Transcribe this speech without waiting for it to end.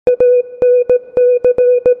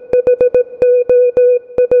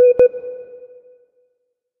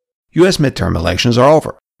U.S. midterm elections are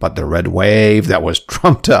over, but the red wave that was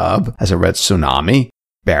trumped up as a red tsunami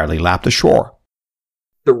barely lapped ashore.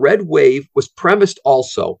 The red wave was premised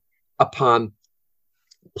also upon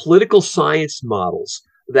political science models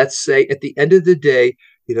that say at the end of the day,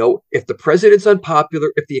 if the president's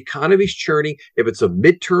unpopular, if the economy's churning, if it's a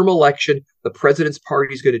midterm election, the president's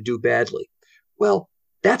party is going to do badly. Well,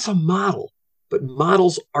 that's a model, but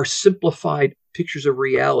models are simplified pictures of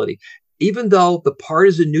reality. Even though the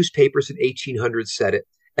partisan newspapers in 1800 said it,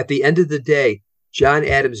 at the end of the day, John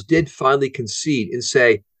Adams did finally concede and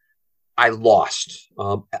say, I lost.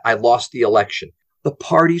 I lost the election. The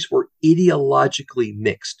parties were ideologically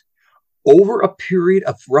mixed. Over a period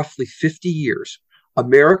of roughly 50 years,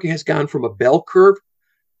 America has gone from a bell curve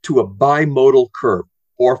to a bimodal curve,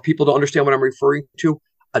 or if people don't understand what I'm referring to,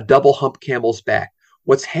 a double hump camel's back.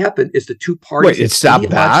 What's happened is the two parties... Wait, it's that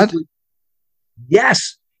bad?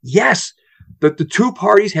 Yes. The two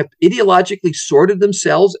parties have ideologically sorted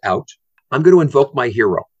themselves out. I'm going to invoke my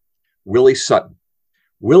hero, Willie Sutton.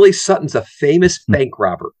 Willie Sutton's a famous bank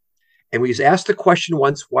robber. And we was asked the question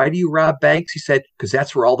once, why do you rob banks? He said, because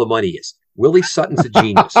that's where all the money is. Willie Sutton's a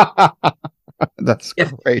genius. That's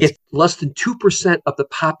great. If less than 2% of the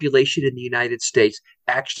population in the United States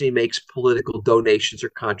actually makes political donations or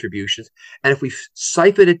contributions, and if we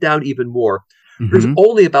siphon it down even more, there's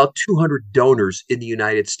only about 200 donors in the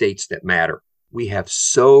United States that matter. We have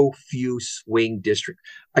so few swing districts.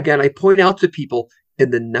 Again, I point out to people in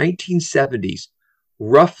the 1970s,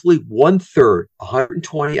 roughly 1/3,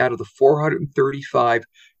 120 out of the 435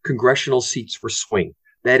 congressional seats were swing.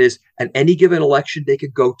 That is, at any given election, they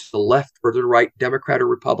could go to the left or to the right, Democrat or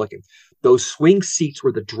Republican. Those swing seats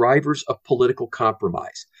were the drivers of political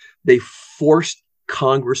compromise. They forced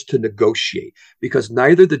Congress to negotiate because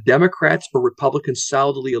neither the Democrats or Republicans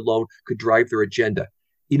solidly alone could drive their agenda.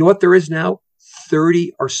 You know what there is now?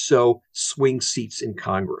 30 or so swing seats in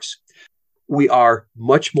Congress. We are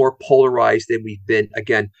much more polarized than we've been,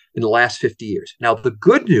 again, in the last 50 years. Now, the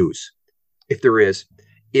good news, if there is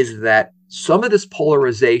that some of this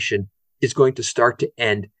polarization is going to start to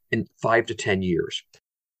end in 5 to 10 years.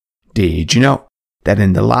 Did you know that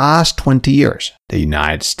in the last 20 years, the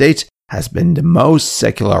United States has been the most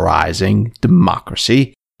secularizing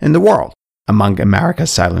democracy in the world? Among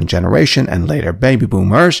America's silent generation and later baby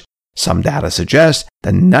boomers, some data suggests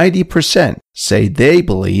that 90% say they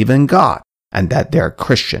believe in God and that they're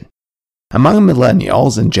Christian. Among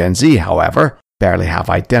millennials and Gen Z, however, barely have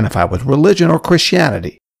identified with religion or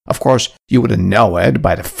Christianity. Of course, you wouldn't know it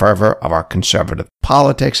by the fervor of our conservative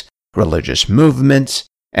politics, religious movements,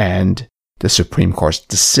 and the Supreme Court's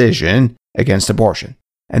decision against abortion.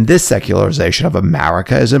 And this secularization of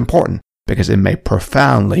America is important because it may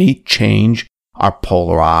profoundly change our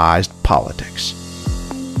polarized politics.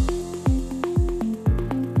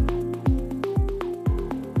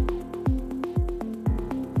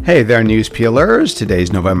 Hey there, News Peelers.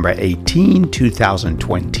 Today's November 18,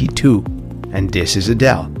 2022, and this is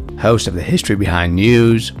Adele, host of the History Behind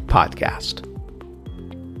News podcast.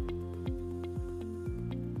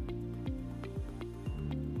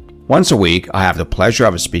 Once a week, I have the pleasure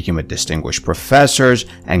of speaking with distinguished professors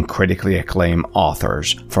and critically acclaimed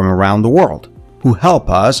authors from around the world who help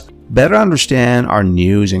us better understand our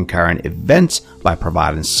news and current events by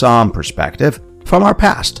providing some perspective from our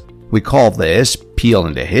past. We call this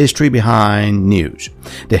Peeling the History Behind News,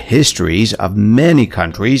 the histories of many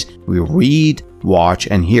countries we read, watch,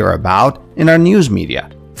 and hear about in our news media.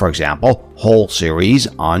 For example, whole series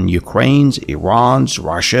on Ukraine's, Iran's,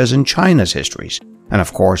 Russia's, and China's histories. And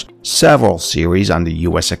of course, several series on the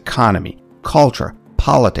U.S. economy, culture,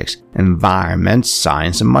 politics, environment,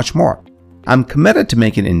 science, and much more. I'm committed to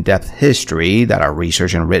making in-depth history that are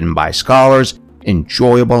researched and written by scholars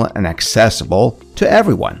enjoyable and accessible to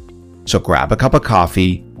everyone. So grab a cup of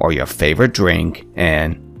coffee or your favorite drink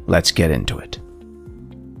and let's get into it.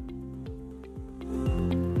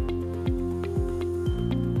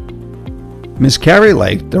 Ms. Kari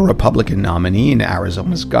Lake, the Republican nominee in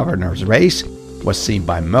Arizona's governor's race, was seen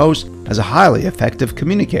by most as a highly effective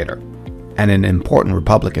communicator. And in important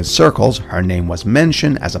Republican circles, her name was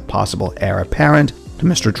mentioned as a possible heir apparent to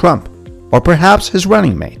Mr. Trump, or perhaps his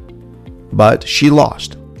running mate. But she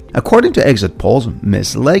lost. According to exit polls,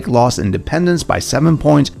 Ms. Lake lost independents by 7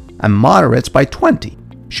 points and moderates by 20.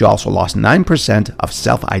 She also lost 9% of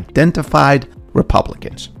self-identified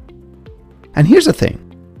Republicans. And here's the thing.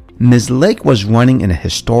 Ms. Lake was running in a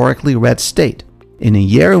historically red state, in a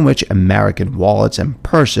year in which American wallets and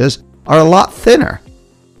purses are a lot thinner,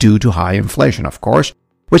 due to high inflation, of course,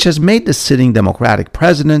 which has made the sitting Democratic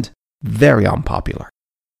president very unpopular.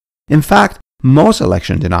 In fact, Most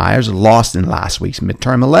election deniers lost in last week's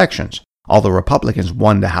midterm elections. Although Republicans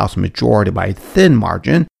won the House majority by a thin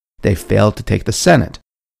margin, they failed to take the Senate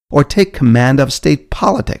or take command of state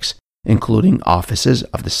politics, including offices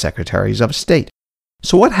of the Secretaries of State.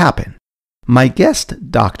 So what happened? My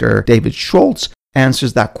guest, Dr. David Schultz,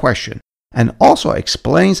 answers that question and also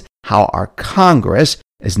explains how our Congress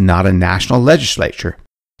is not a national legislature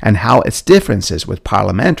and how its differences with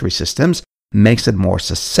parliamentary systems makes it more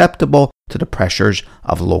susceptible to the pressures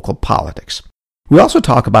of local politics. We also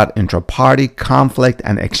talk about intra-party conflict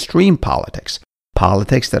and extreme politics,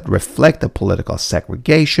 politics that reflect the political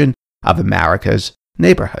segregation of America's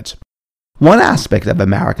neighborhoods. One aspect of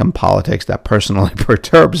American politics that personally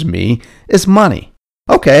perturbs me is money.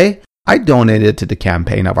 Okay, I donated to the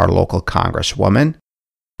campaign of our local congresswoman,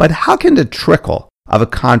 but how can the trickle of a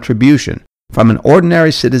contribution from an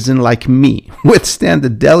ordinary citizen like me withstand the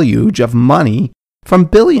deluge of money from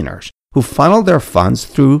billionaires who funnel their funds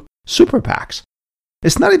through super PACs?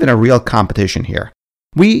 It's not even a real competition here.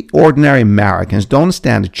 We ordinary Americans don't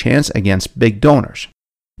stand a chance against big donors.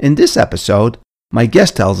 In this episode, my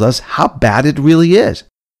guest tells us how bad it really is,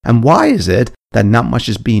 and why is it that not much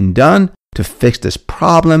is being done to fix this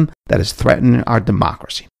problem that is threatening our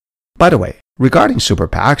democracy. By the way, regarding super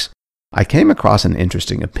PACs, I came across an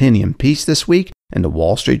interesting opinion piece this week in the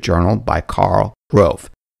Wall Street Journal by Karl Rove.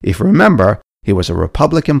 If you remember, he was a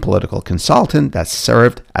Republican political consultant that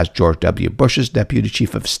served as George W. Bush's deputy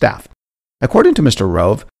chief of staff. According to Mr.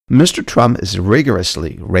 Rove, Mr. Trump is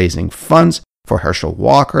rigorously raising funds for Herschel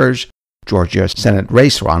Walker's Georgia Senate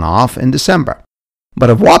race runoff in December.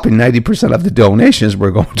 But a whopping 90% of the donations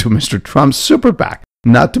were going to Mr. Trump's super PAC,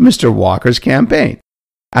 not to Mr. Walker's campaign.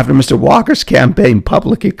 After Mr. Walker's campaign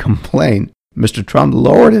publicly complained, Mr. Trump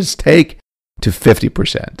lowered his take to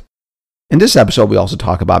 50%. In this episode, we also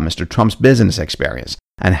talk about Mr. Trump's business experience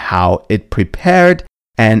and how it prepared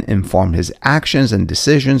and informed his actions and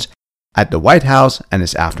decisions at the White House and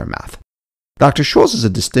its aftermath. Dr. Schultz is a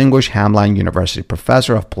distinguished Hamline University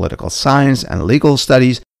professor of political science and legal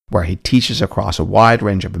studies, where he teaches across a wide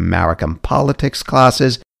range of American politics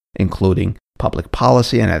classes, including public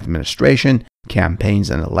policy and administration, campaigns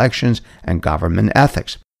and elections, and government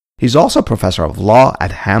ethics. He's also professor of law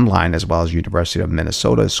at Hamline as well as University of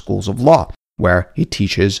Minnesota Schools of Law, where he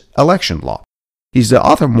teaches election law. He's the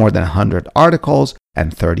author of more than 100 articles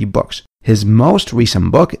and 30 books. His most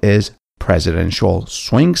recent book is Presidential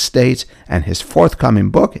Swing States, and his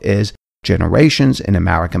forthcoming book is Generations in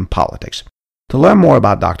American Politics. To learn more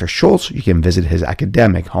about Dr. Schultz, you can visit his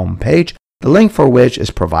academic homepage, the link for which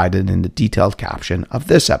is provided in the detailed caption of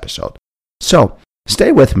this episode. So,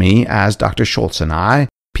 stay with me as Dr. Schultz and I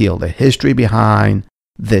peel the history behind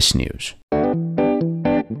this news.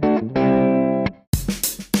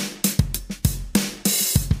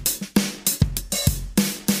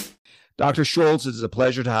 Dr. Schultz, it is a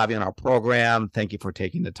pleasure to have you on our program. Thank you for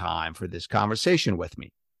taking the time for this conversation with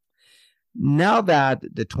me. Now that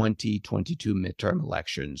the 2022 midterm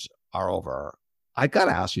elections are over, I got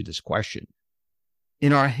to ask you this question.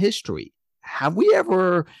 In our history, have we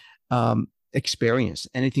ever experienced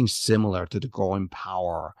anything similar to the growing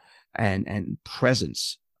power and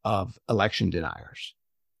presence of election deniers?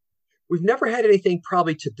 We've never had anything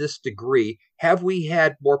probably to this degree. Have we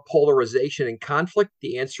had more polarization and conflict?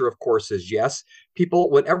 The answer, of course, is yes.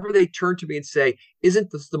 People, whenever they turn to me and say,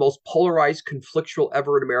 isn't this the most polarized, conflictual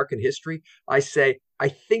ever in American history? I say, I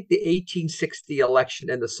think the 1860 election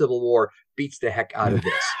and the Civil War beats the heck out of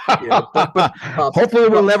this. Hopefully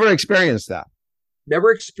we'll never experience that.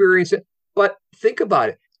 Never experience it. But think about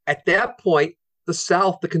it. At that point, the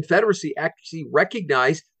South, the Confederacy, actually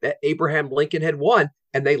recognized that Abraham Lincoln had won,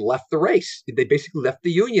 and they left the race. They basically left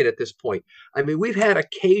the Union at this point. I mean, we've had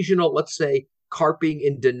occasional, let's say, carping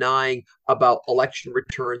and denying about election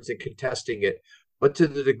returns and contesting it. But to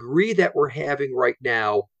the degree that we're having right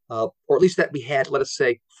now, or at least that we had, let us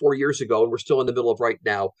say, 4 years ago, and we're still in the middle of right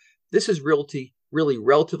now, this is really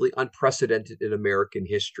relatively unprecedented in American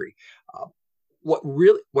history.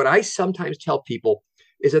 What I sometimes tell people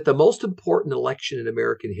is that the most important election in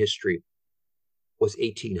American history was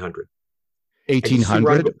 1800.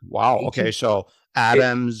 1800? Wow. Okay. So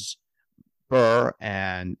Adams, Burr,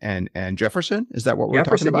 and Jefferson? Is that what we're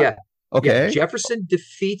talking about? Yeah. Okay. Yeah. Jefferson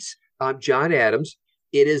defeats John Adams.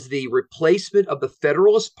 It is the replacement of the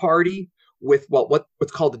Federalist Party with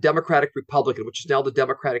what's called the Democratic Republican, which is now the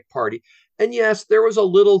Democratic Party. And yes, there was a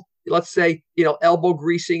little, let's say, elbow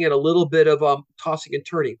greasing and a little bit of tossing and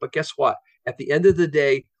turning. But guess what? At the end of the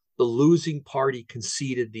day, the losing party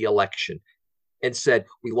conceded the election and said,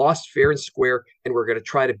 we lost fair and square, and we're going to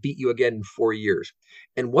try to beat you again in 4 years.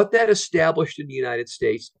 And what that established in the United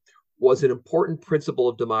States was an important principle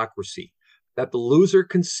of democracy, that the loser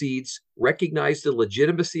concedes, recognizes the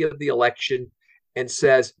legitimacy of the election, and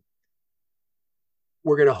says,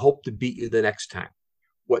 we're going to hope to beat you the next time.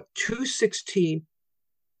 What 216,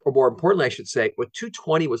 or more importantly, I should say, what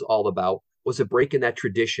 220 was all about was a break in that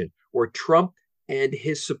tradition where Trump and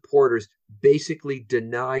his supporters basically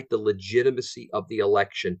denied the legitimacy of the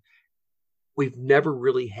election. We've never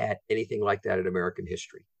really had anything like that in American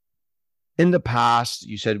history. In the past,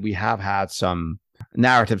 you said we have had some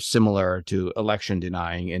narratives similar to election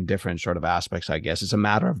denying in different sort of aspects, I guess. It's a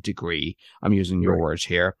matter of degree. I'm using your words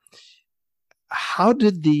here. How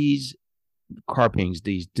did these carpings,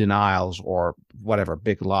 these denials, or whatever,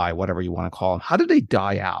 big lie, whatever you want to call them, how did they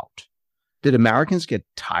die out? Did Americans get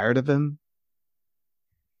tired of them?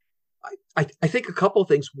 I think a couple of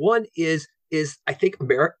things. One is I think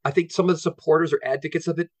some of the supporters or advocates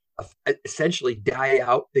of it essentially die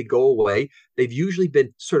out. They go away. They've usually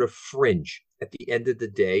been sort of fringe at the end of the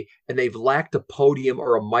day, and they've lacked a podium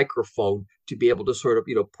or a microphone to be able to sort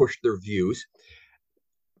of, push their views.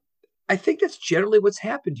 I think that's generally what's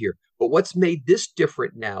happened here. But what's made this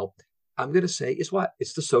different now, I'm going to say, is what?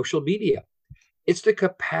 It's the social media. It's the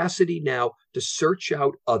capacity now to search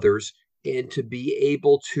out others and to be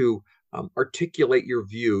able to articulate your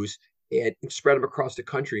views and spread them across the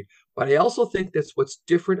country. But I also think that's what's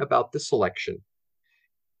different about this election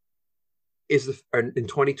is in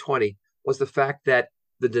 2020 was the fact that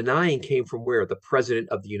the denying came from where? The president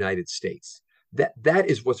of the United States. That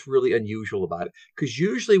is what's really unusual about it. Because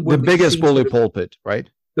usually when the biggest bully pulpit, right?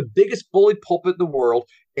 The biggest bully pulpit in the world.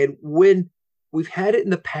 And when we've had it in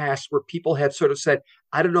the past where people have sort of said,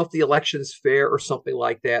 I don't know if the election is fair or something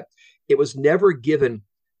like that, it was never given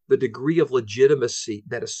the degree of legitimacy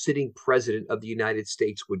that a sitting president of the United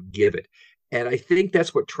States would give it. And I think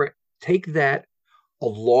that's what take that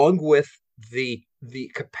along with the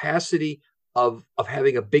capacity of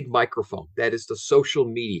having a big microphone, that is the social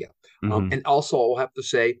media. And also, I'll have to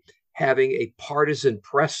say, having a partisan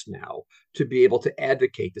press now to be able to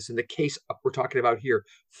advocate this. In the case we're talking about here,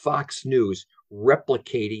 Fox News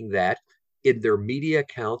replicating that in their media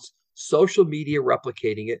accounts, social media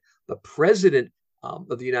replicating it, the president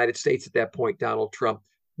of the United States at that point, Donald Trump,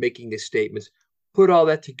 making these statements. Put all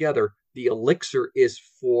that together, the elixir is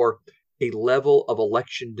for a level of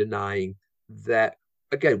election denying that,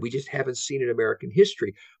 again, we just haven't seen in American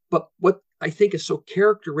history. But what I think is so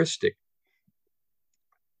characteristic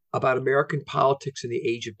about American politics in the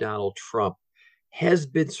age of Donald Trump has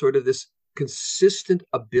been sort of this consistent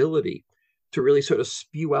ability to really sort of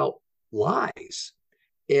spew out lies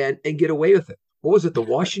and get away with it. What was it? The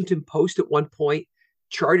Washington Post at one point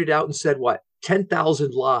charted out and said,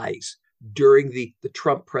 10,000 lies during the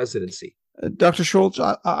Trump presidency. Dr. Schultz,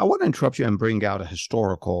 I want to interrupt you and bring out a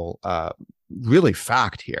historical really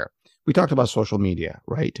fact here. We talked about social media,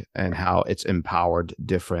 right? And how it's empowered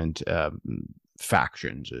different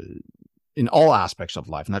factions in all aspects of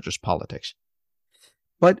life, not just politics.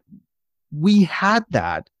 But we had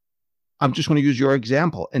that. I'm just going to use your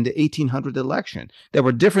example. In the 1800 election, there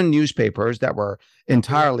were different newspapers that were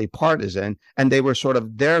entirely partisan, and they were sort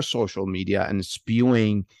of their social media and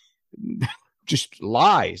spewing just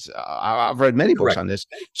lies. I've read many books on this.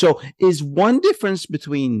 So is one difference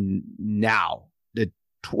between now, the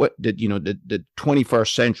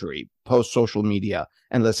 21st century, post-social media,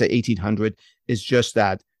 and let's say 1800, is just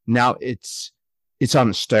that now it's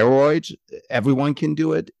on steroids. Everyone can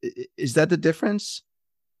do it. Is that the difference?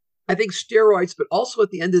 I think steroids, but also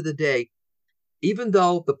at the end of the day, even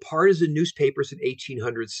though the partisan newspapers in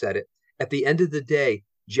 1800 said it, at the end of the day,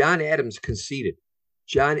 John Adams conceded.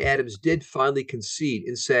 John Adams did finally concede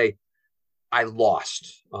and say, I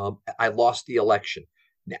lost. I lost the election.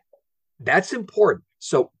 Now, that's important.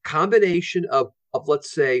 So combination of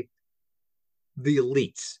let's say, the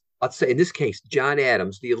elites, let's say in this case, John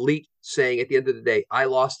Adams, the elite saying at the end of the day, I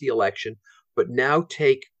lost the election, but now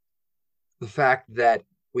take the fact that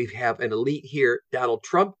we have an elite here. Donald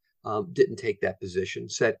Trump didn't take that position,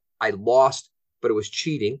 said, I lost, but it was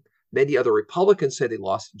cheating. Many other Republicans said they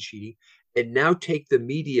lost in cheating. And now take the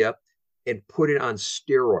media and put it on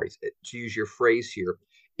steroids, to use your phrase here.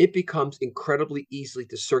 It becomes incredibly easy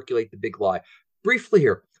to circulate the big lie. Briefly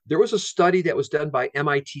here, there was a study that was done by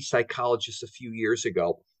MIT psychologists a few years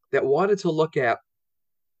ago that wanted to look at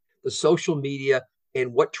the social media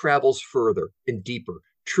and what travels further and deeper,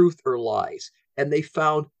 truth or lies. And they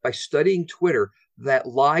found by studying Twitter that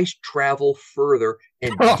lies travel further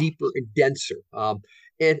and deeper and denser.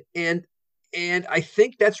 And I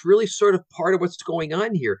think that's really sort of part of what's going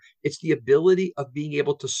on here. It's the ability of being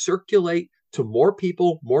able to circulate to more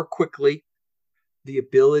people more quickly, the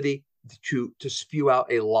ability to spew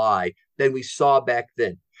out a lie than we saw back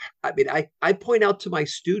then. I mean, I point out to my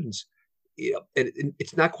students, and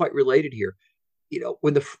it's not quite related here.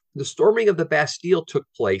 When the storming of the Bastille took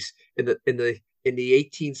place in the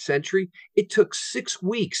 18th century, it took 6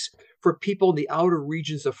 weeks for people in the outer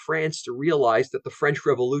regions of France to realize that the French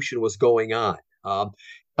Revolution was going on. Oh,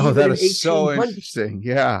 Even that in is so 1800, interesting.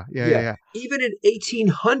 Yeah, yeah, yeah, yeah, yeah. even in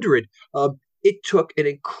 1800, it took an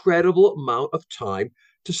incredible amount of time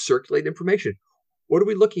to circulate information. What are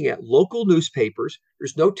we looking at? Local newspapers.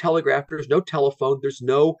 There's no telegraph, there's no telephone, there's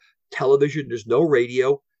no television, there's no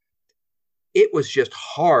radio. It was just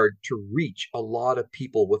hard to reach a lot of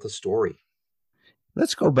people with a story.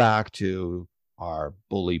 Let's go back to our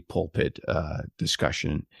bully pulpit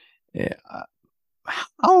discussion. Uh,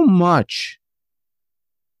 how much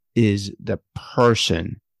is the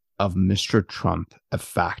person of Mr. Trump a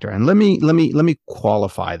factor? And let me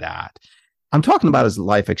qualify that. I'm talking about his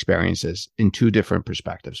life experiences in two different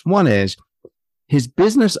perspectives. One is his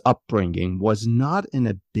business upbringing was not in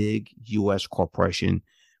a big US corporation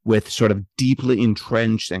with sort of deeply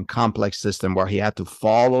entrenched and complex system where he had to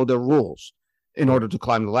follow the rules in order to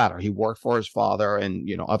climb the ladder. He worked for his father and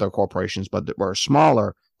other corporations, but that were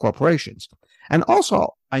smaller corporations. And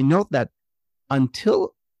also, I note that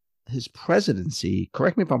until his presidency,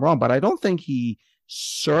 correct me if I'm wrong, but I don't think he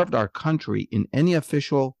served our country in any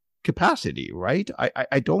official capacity, right?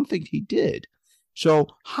 I don't think he did. So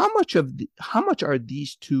how much are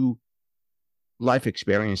these two life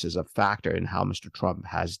experiences a factor in how Mr. Trump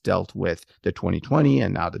has dealt with the 2020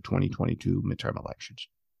 and now the 2022 midterm elections?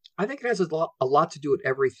 I think it has a lot to do with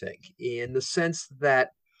everything in the sense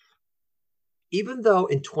that even though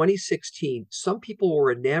in 2016, some people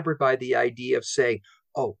were enamored by the idea of saying,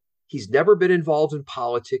 oh, he's never been involved in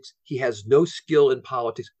politics, he has no skill in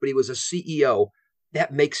politics, but he was a CEO,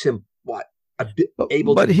 that makes him what?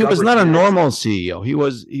 Able to But he was govern not the a United States. normal CEO.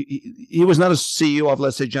 He was not a CEO of,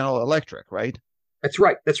 let's say, General Electric, right? That's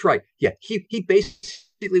right. That's right. Yeah, he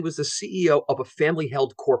basically was the CEO of a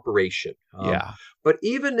family-held corporation. Yeah. But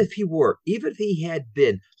even if he had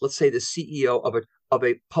been, let's say, the CEO of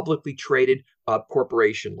a publicly traded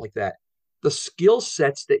corporation like that, the skill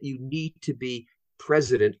sets that you need to be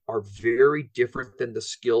president are very different than the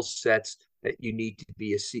skill sets that you need to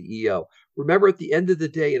be a CEO. Remember, at the end of the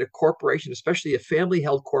day, in a corporation, especially a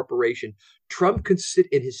family-held corporation, Trump can sit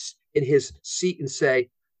in his seat and say,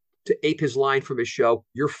 to ape his line from his show,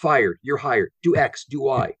 you're fired, you're hired, do X, do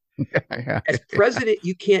Y. Yeah. As president,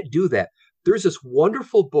 you can't do that. There's this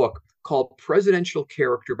wonderful book called Presidential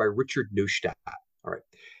Character by Richard Neustadt. All right.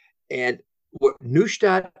 And what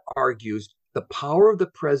Neustadt argues, the power of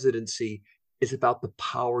the presidency is about the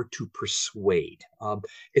power to persuade.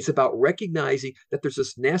 It's about recognizing that there's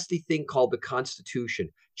this nasty thing called the Constitution,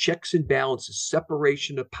 checks and balances,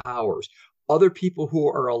 separation of powers. Other people who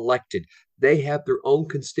are elected, they have their own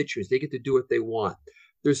constituents. They get to do what they want.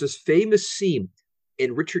 There's this famous scene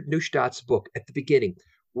in Richard Neustadt's book at the beginning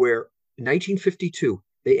where in 1952,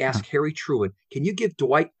 they asked Harry Truman, can you give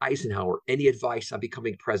Dwight Eisenhower any advice on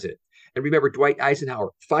becoming president? And remember, Dwight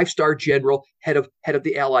Eisenhower, 5-star general, head of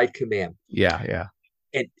the Allied Command. Yeah, yeah.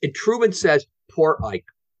 And Truman says, poor Ike,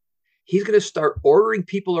 he's going to start ordering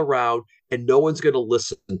people around and no one's going to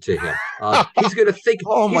listen to him. He's going to think,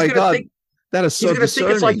 oh my God. That is so he's going to think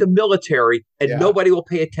it's like the military and nobody will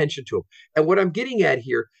pay attention to him. And what I'm getting at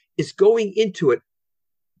here is going into it,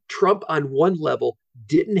 Trump on one level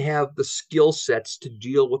didn't have the skill sets to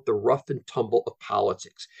deal with the rough and tumble of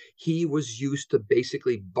politics. He was used to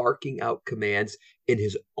basically barking out commands in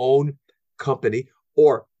his own company.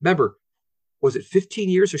 Or remember, was it 15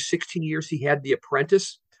 years or 16 years he had The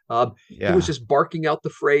Apprentice? He was just barking out the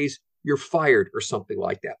phrase, you're fired, or something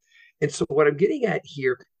like that. And so what I'm getting at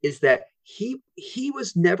here is that he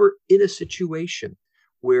was never in a situation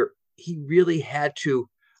where he really had to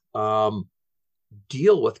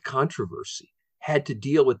deal with controversy, had to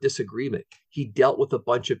deal with disagreement. He dealt with a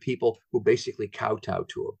bunch of people who basically kowtowed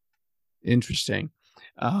to him. Interesting.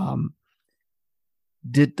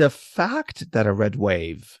 Did the fact that a red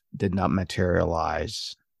wave did not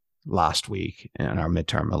materialize last week in our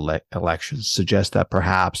midterm elections suggest that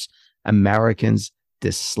perhaps Americans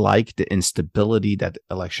dislike the instability that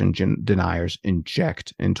election deniers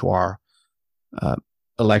inject into our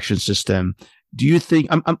election system? Do you think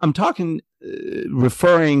I'm talking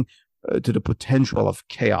referring to the potential of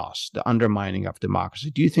chaos, the undermining of democracy?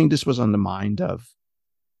 Do you think this was on the mind of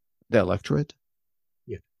the electorate?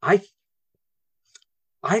 Yeah,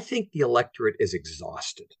 I think the electorate is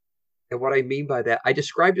exhausted. And what I mean by that, I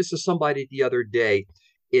described this to somebody the other day,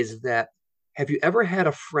 is that have you ever had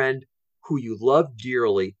a friend who you love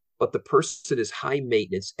dearly, but the person is high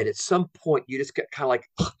maintenance. And at some point, you just get kind of like,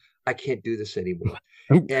 "Ugh, I can't do this anymore."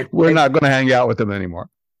 We're And not going to hang out with them anymore.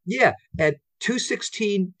 yeah, and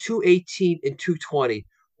 216, 218, and 220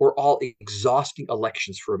 were all exhausting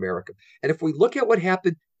elections for America. And if we look at what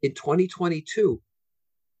happened in 2022,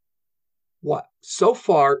 what so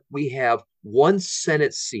far we have one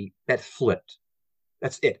Senate seat that flipped.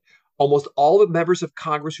 That's it. Almost all the members of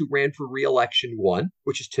Congress who ran for re-election won,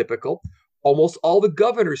 which is typical. Almost all the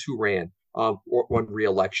governors who ran won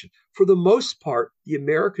re-election. For the most part, the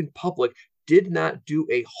American public did not do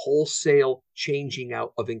a wholesale changing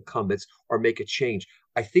out of incumbents or make a change.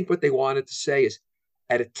 I think what they wanted to say is,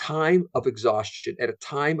 at a time of exhaustion, at a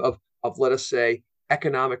time of let us say,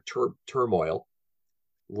 economic turmoil,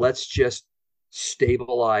 let's just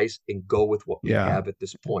stabilize and go with what we have at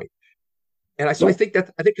this point. And so I think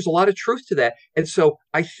there's a lot of truth to that. And so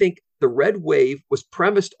I think the red wave was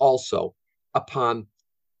premised also upon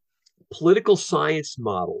political science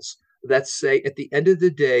models that say, at the end of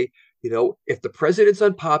the day, if the president's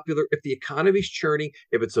unpopular, if the economy's churning,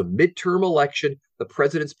 if it's a midterm election, the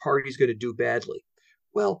president's party is going to do badly.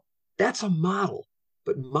 Well, that's a model,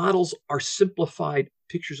 but models are simplified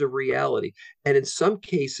pictures of reality. And in some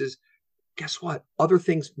cases, guess what? Other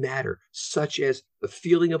things matter, such as the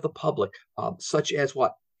feeling of the public, such as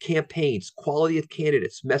what? Campaigns, quality of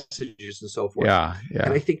candidates, messages, and so forth. Yeah.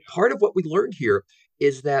 And I think part of what we learned here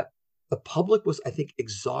is that the public was, I think,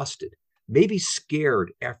 exhausted, maybe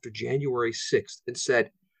scared after January 6th, and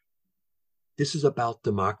said, this is about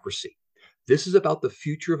democracy. This is about the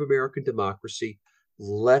future of American democracy.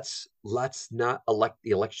 Let's not elect the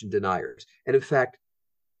election deniers. And in fact,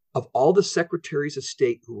 of all the secretaries of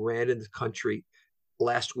state who ran in the country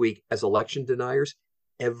last week as election deniers,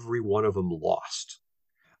 every one of them lost.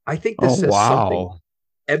 I think this says something.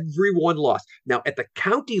 Everyone lost. Now, at the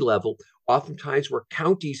county level, oftentimes where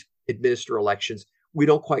counties administer elections, we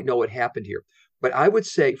don't quite know what happened here. But I would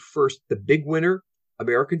say, first, the big winner,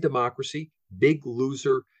 American democracy, big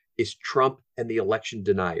loser is Trump and the election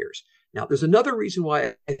deniers. Now, there's another reason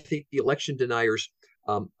why I think the election deniers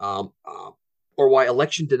or why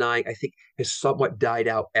election denying, I think, has somewhat died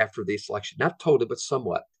out after this election. Not totally, but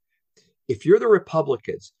somewhat. If you're the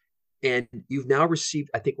Republicans and you've now received,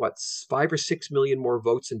 I think, 5 or 6 million more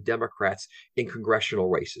votes than Democrats in congressional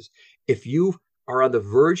races, if you are on the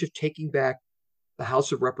verge of taking back the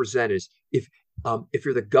House of Representatives, if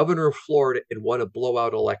you're the governor of Florida and won a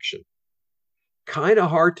blowout election, kind of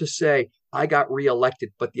hard to say, I got reelected,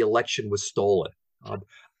 but the election was stolen.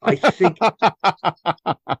 I think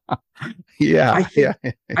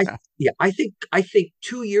I think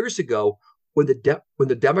 2 years ago, when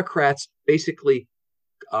the Democrats basically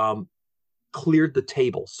cleared the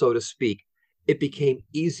table, so to speak, it became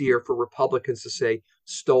easier for Republicans to say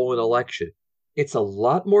stolen election. It's a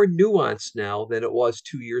lot more nuanced now than it was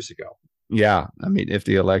 2 years ago. Yeah. I mean, if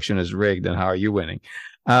the election is rigged, then how are you winning?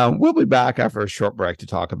 We'll be back after a short break to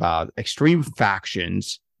talk about extreme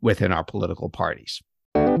factions within our political parties.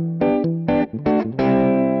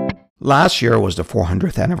 Last year was the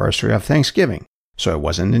 400th anniversary of Thanksgiving, so it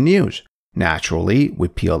was in the news. Naturally, we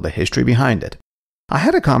peeled the history behind it. I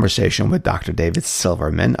had a conversation with Dr. David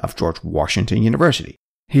Silverman of George Washington University.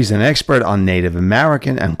 He's an expert on Native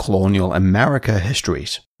American and colonial America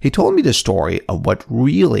histories. He told me the story of what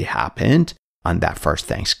really happened on that first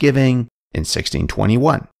Thanksgiving in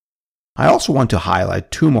 1621. I also want to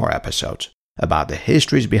highlight 2 more episodes about the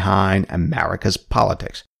histories behind America's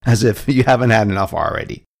politics, as if you haven't had enough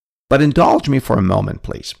already. But indulge me for a moment,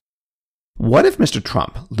 please. What if Mr.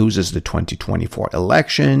 Trump loses the 2024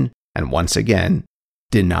 election and once again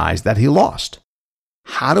denies that he lost?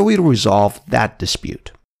 How do we resolve that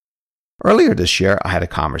dispute? Earlier this year, I had a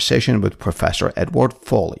conversation with Professor Edward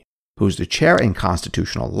Foley, who's the chair in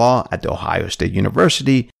constitutional law at The Ohio State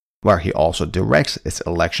University, where he also directs its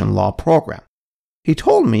election law program. He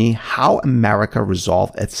told me how America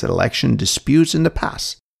resolved its election disputes in the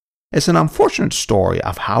past. It's an unfortunate story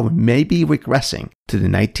of how we may be regressing to the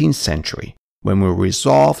 19th century when we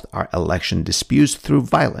resolved our election disputes through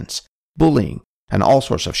violence, bullying, and all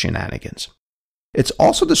sorts of shenanigans. It's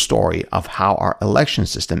also the story of how our election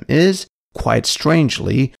system is, quite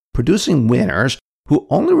strangely, producing winners who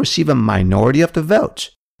only receive a minority of the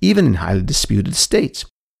votes, even in highly disputed states.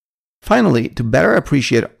 Finally, to better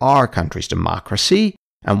appreciate our country's democracy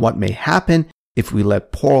and what may happen if we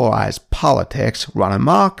let polarized politics run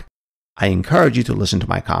amok, I encourage you to listen to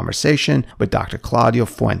my conversation with Dr. Claudio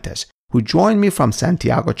Fuentes, who joined me from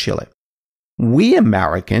Santiago, Chile. We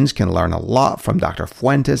Americans can learn a lot from Dr.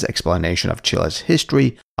 Fuentes' explanation of Chile's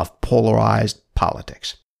history of polarized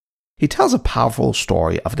politics. He tells a powerful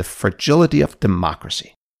story of the fragility of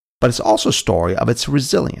democracy. but it's also a story of its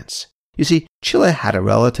resilience. You see, Chile had a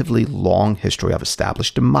relatively long history of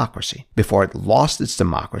established democracy before it lost its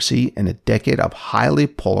democracy in a decade of highly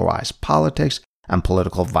polarized politics and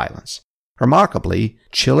political violence. Remarkably,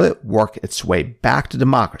 Chile worked its way back to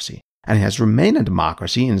democracy and has remained a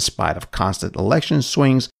democracy in spite of constant election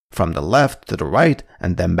swings from the left to the right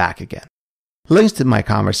and then back again. Links to my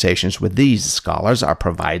conversations with these scholars are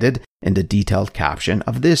provided in the detailed caption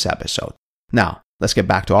of this episode. Now, let's get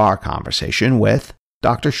back to our conversation with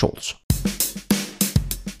Dr. Schultz.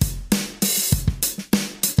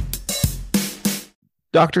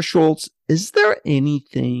 Dr. Schultz, is there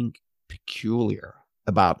anything peculiar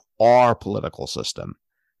about our political system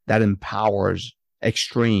that empowers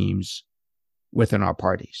extremes within our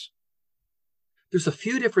parties? There's a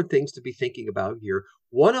few different things to be thinking about here.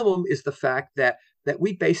 One of them is the fact that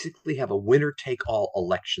we basically have a winner-take-all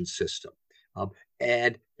election system.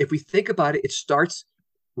 And if we think about it, it starts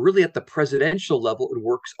really at the presidential level and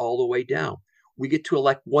works all the way down. We get to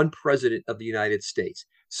elect one president of the United States.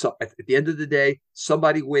 So at the end of the day,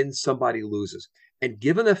 somebody wins, somebody loses. And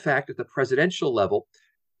given the fact that the presidential level,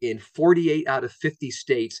 in 48 out of 50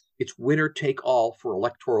 states, it's winner take all for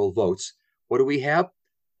electoral votes. What do we have?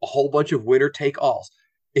 A whole bunch of winner take alls.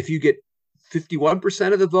 If you get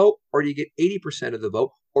 51% of the vote, or you get 80% of the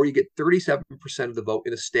vote, or you get 37% of the vote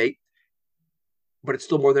in a state, but it's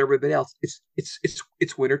still more than everybody else.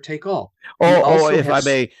 It's winner take all. If I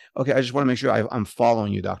may, okay, I just want to make sure I'm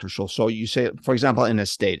following you, Dr. Schultz. So you say, for example, in a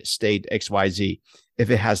state XYZ, if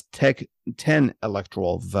it has 10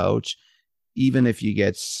 electoral votes, even if you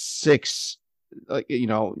get six of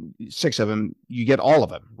them, you get all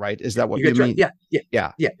of them, right? Is that what you mean?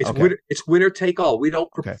 Yeah. It's winner take all. We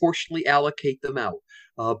don't proportionally allocate them out.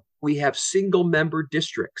 We have single member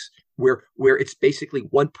districts where it's basically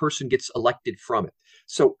one person gets elected from it.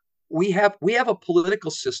 So we have a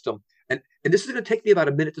political system, and this is going to take me about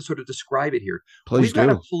a minute to sort of describe it here. We've got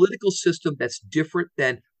a political system that's different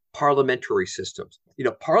than parliamentary systems.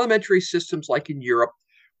 Parliamentary systems like in Europe,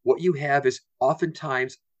 what you have is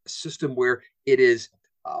oftentimes a system where it is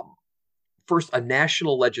first a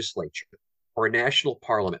national legislature or a national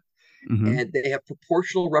parliament, and they have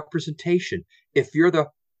proportional representation. If you're the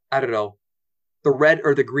red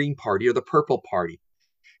or the green party or the purple party,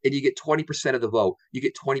 and you get 20% of the vote, you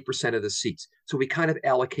get 20% of the seats. So we kind of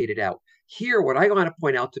allocate it out. Here, what I want to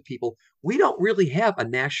point out to people, we don't really have a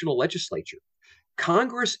national legislature.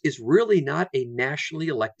 Congress is really not a nationally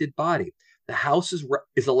elected body. The House is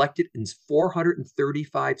elected in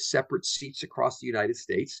 435 separate seats across the United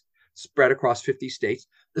States, spread across 50 states.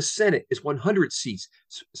 The Senate is 100 seats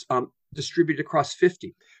distributed across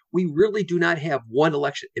 50. We really do not have one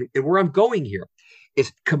election. And where I'm going here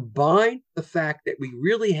is combine the fact that we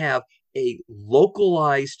really have a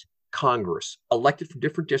localized Congress elected from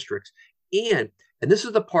different districts. And this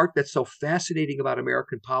is the part that's so fascinating about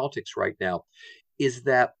American politics right now, is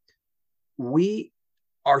that we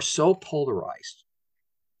are so polarized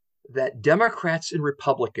that Democrats and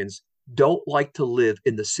Republicans don't like to live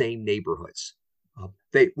in the same neighborhoods.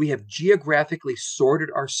 We have geographically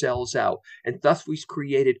sorted ourselves out, and thus we've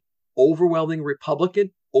created overwhelming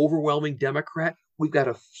Republican, overwhelming Democrat. We've got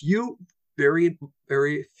a few, very,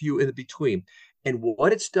 very few in between. And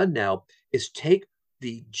what it's done now is take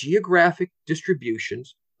the geographic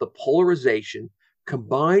distributions, the polarization,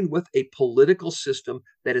 combined with a political system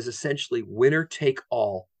that is essentially winner take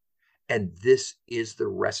all. And this is the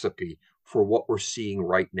recipe for what we're seeing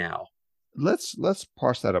right now. Let's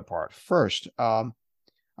parse that apart. First, I'm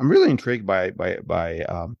really intrigued by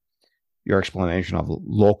your explanation of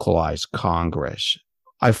localized Congress.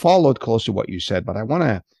 I followed closely what you said, but I want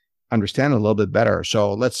to understand a little bit better.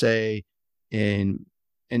 So let's say in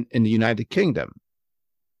the United Kingdom,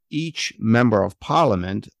 each member of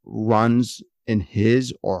parliament runs in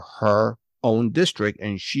his or her own district,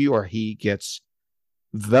 and she or he gets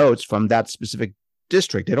votes from that specific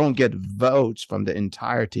district. They don't get votes from the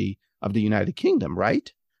entirety of the United Kingdom,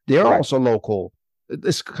 right? They're also local.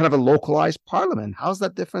 It's kind of a localized parliament. How's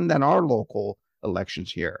that different than our local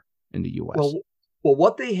elections here in the U.S.? Well,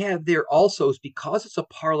 what they have there also is because it's a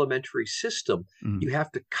parliamentary system, you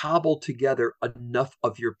have to cobble together enough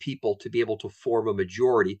of your people to be able to form a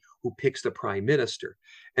majority who picks the prime minister.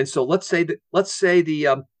 And so let's say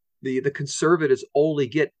the conservatives only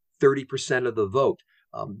get 30% of the vote.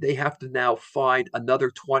 They have to now find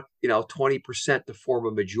another 20% to form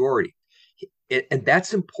a majority. And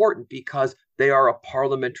that's important because they are a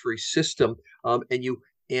parliamentary system, and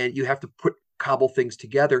you have to cobble things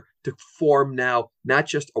together to form now not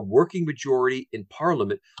just a working majority in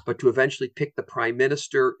parliament, but to eventually pick the prime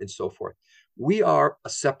minister and so forth. We are a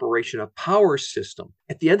separation of power system.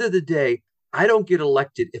 At the end of the day, I don't get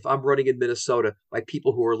elected if I'm running in Minnesota by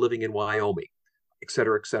people who are living in Wyoming, et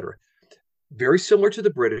cetera, et cetera. Very similar to the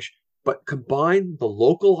British, but combine the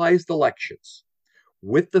localized elections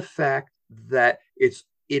with the fact that it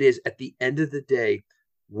is at the end of the day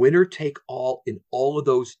winner take all in all of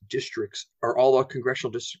those districts or all the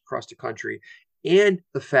congressional districts across the country, and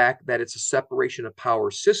the fact that it's a separation of power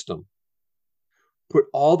system. Put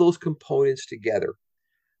all those components together.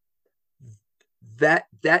 That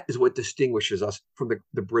is what distinguishes us from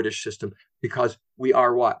the British system, because we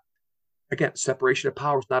are what? Again, separation of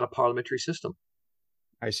powers, not a parliamentary system.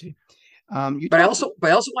 I see. But I also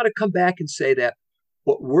want to come back and say that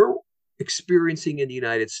what we're experiencing in the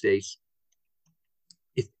United States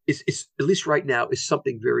is at least right now, is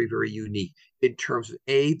something very, very unique in terms of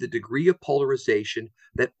the degree of polarization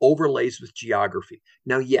that overlays with geography.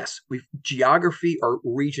 Now, yes, geography or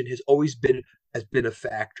region has been a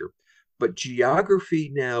factor, but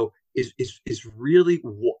geography now is really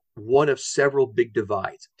one of several big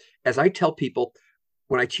divides. As I tell people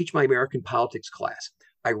when I teach my American politics class,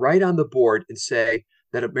 I write on the board and say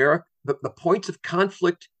that the points of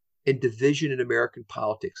conflict and division in American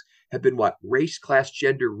politics have been what? Race, class,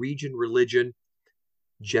 gender, region, religion,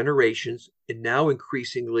 generations, and now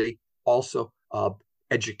increasingly also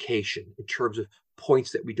education in terms of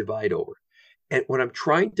points that we divide over. And what I'm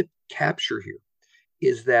trying to capture here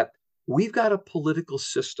is that we've got a political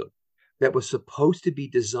system that was supposed to be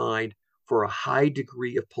designed for a high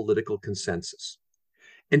degree of political consensus.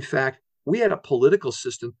 In fact, we had a political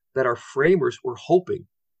system that our framers were hoping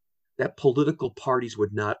that political parties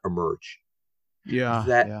would not emerge.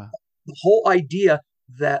 That the whole idea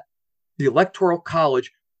that the Electoral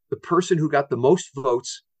College, the person who got the most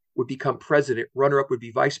votes would become president, runner-up would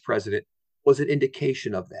be vice president, was an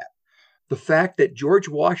indication of that. The fact that George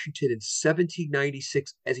Washington in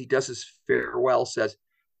 1796, as he does his farewell, says,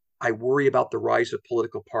 I worry about the rise of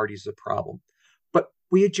political parties as a problem. But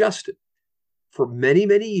we adjusted. For many,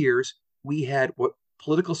 many years, we had what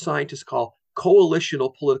political scientists call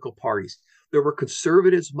coalitional political parties. There were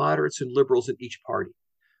conservatives, moderates, and liberals in each party.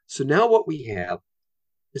 So now what we have,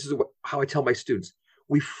 this is how I tell my students,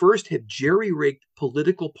 we first have jerry-rigged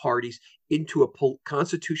political parties into a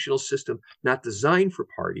constitutional system not designed for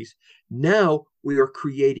parties. Now we are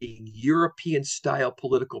creating European-style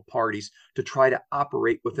political parties to try to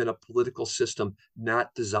operate within a political system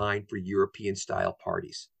not designed for European-style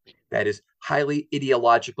parties. That is, highly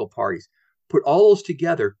ideological parties. Put all those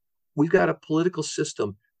together, we've got a political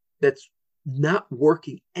system that's not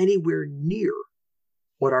working anywhere near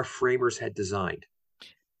what our framers had designed.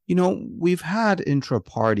 You know, we've had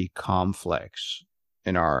intra-party conflicts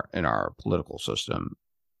in our political system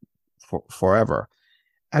forever.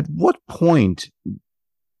 At what point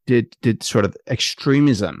did sort of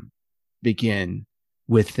extremism begin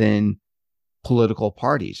within political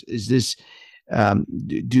parties? Is this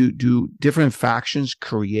do different factions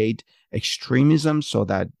create extremism so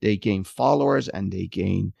that they gain followers and they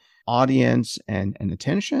gain audience and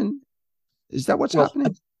attention? Is that what's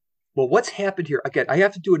happening? Well, what's happened here, again, I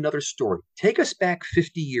have to do another story. Take us back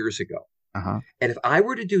 50 years ago. Uh-huh. And if I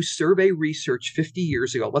were to do survey research 50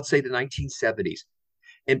 years ago, let's say the 1970s,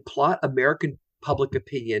 and plot American public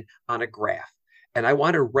opinion on a graph, and I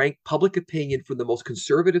want to rank public opinion from the most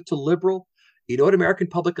conservative to liberal, you know what American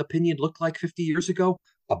public opinion looked like 50 years ago?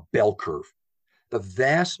 A bell curve. The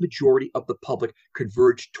vast majority of the public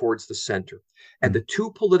converged towards the center. And the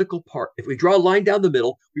two political parties, if we draw a line down the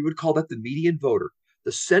middle, we would call that the median voter.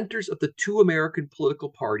 The centers of the two American political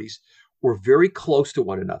parties were very close to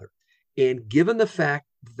one another. And given the fact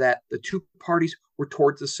that the two parties were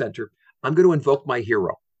towards the center, I'm going to invoke my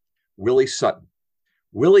hero, Willie Sutton.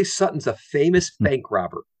 Willie Sutton's a famous bank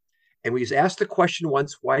robber. And we was asked the question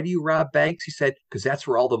once, why do you rob banks? He said, because that's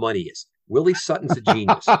where all the money is. Willie Sutton's a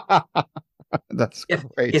genius. That's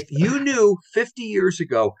great. If you knew 50 years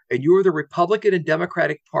ago and you were the Republican and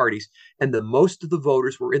Democratic parties and the most of the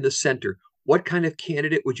voters were in the center, what kind of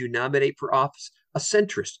candidate would you nominate for office? A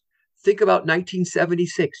centrist. Think about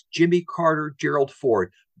 1976, Jimmy Carter, Gerald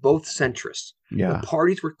Ford, both centrists. Yeah. The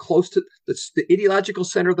parties were close to the ideological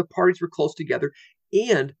center of the parties were close together,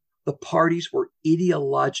 and the parties were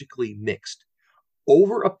ideologically mixed.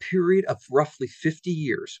 Over a period of roughly 50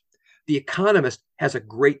 years, The Economist has a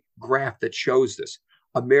great graph that shows this.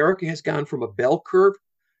 America has gone from a bell curve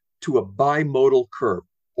to a bimodal curve,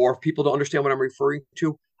 or if people don't understand what I'm referring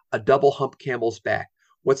to, a double hump camel's back.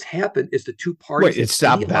 What's happened is the two parties. Wait, it's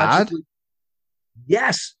that bad?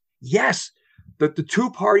 Yes. The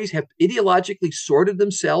two parties have ideologically sorted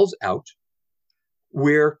themselves out,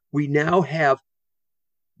 where we now have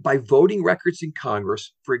by voting records in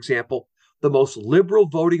Congress, for example, the most liberal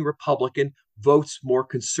voting Republican votes more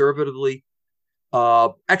conservatively.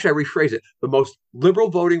 Actually, I rephrase it. The most liberal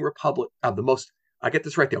voting Republican, I get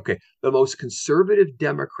this right there. Okay. The most conservative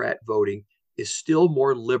Democrat voting is still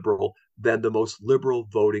more liberal than the most liberal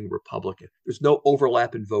voting Republican. There's no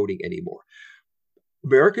overlap in voting anymore.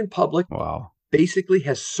 American public Wow. basically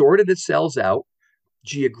has sorted itself out.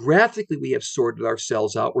 Geographically, we have sorted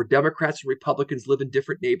ourselves out where Democrats and Republicans live in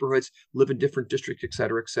different neighborhoods, live in different districts, et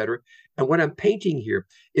cetera, et cetera. And what I'm painting here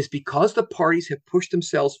is because the parties have pushed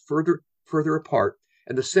themselves further apart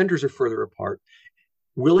and the centers are further apart,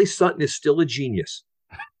 Willie Sutton is still a genius.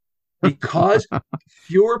 Because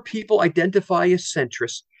fewer people identify as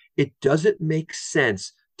centrists, it doesn't make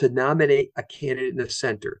sense to nominate a candidate in the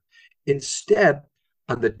center. Instead,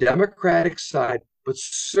 on the Democratic side, but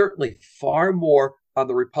certainly far more on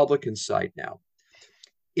the Republican side now,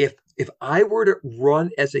 if I were to run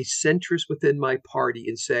as a centrist within my party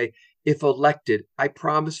and say, if elected, I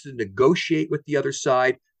promise to negotiate with the other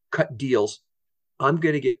side, cut deals, I'm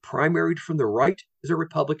going to get primaried from the right as a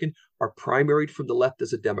Republican or primaried from the left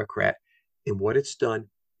as a Democrat. And what it's done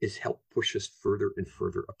is help push us further and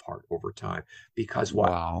further apart over time. Because what?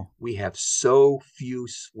 Wow. We have so few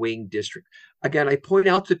swing districts. Again, I point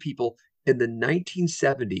out to people in the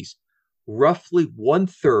 1970s, roughly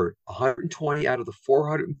 1/3, 120 out of the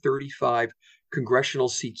 435 congressional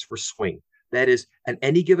seats were swing. That is, at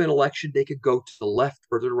any given election, they could go to the left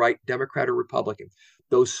or the right, Democrat or Republican.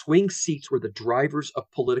 Those swing seats were the drivers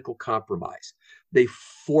of political compromise. They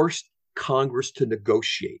forced Congress to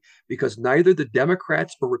negotiate because neither the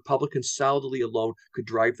Democrats or Republicans solidly alone could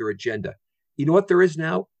drive their agenda. You know what there is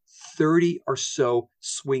now? 30 or so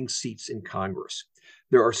swing seats in Congress.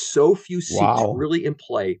 There are so few seats really in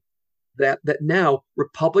play that now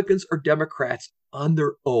Republicans or Democrats on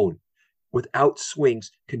their own without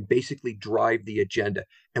swings can basically drive the agenda.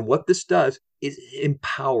 And what this does is it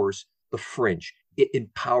empowers the fringe. It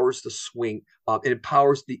empowers the swing. It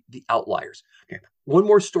empowers the outliers. Okay. One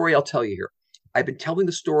more story I'll tell you here. I've been telling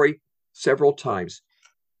the story several times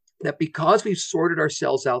that because we've sorted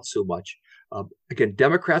ourselves out so much, again,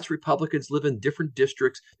 Democrats, Republicans live in different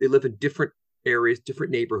districts. They live in different areas,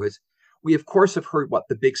 different neighborhoods. We, of course, have heard what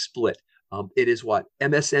the big split. It is what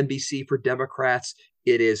MSNBC for Democrats.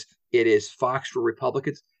 It is Fox for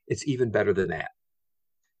Republicans. It's even better than that.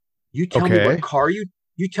 You tell me what car you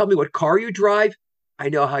tell me what car you drive. I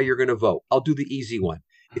know how you're going to vote. I'll do the easy one.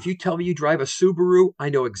 If you tell me you drive a Subaru, I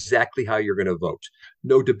know exactly how you're going to vote.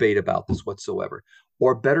 No debate about this whatsoever.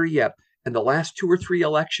 Or better yet, in the last 2 or 3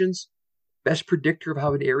 elections, best predictor of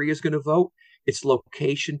how an area is going to vote, its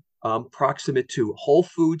location proximate to Whole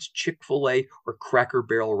Foods, Chick-fil-A, or Cracker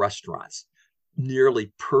Barrel restaurants.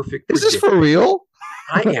 Nearly perfect. Is this for real?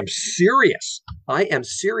 I am serious. I am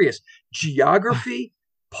serious. Geography,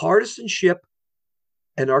 partisanship,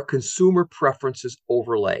 and our consumer preferences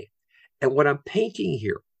overlay. And what I'm painting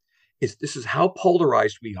here is this is how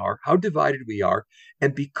polarized we are, how divided we are.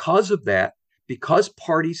 And because of that, because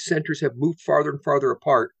party centers have moved farther and farther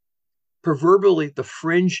apart, proverbially, the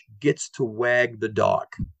fringe gets to wag the dog.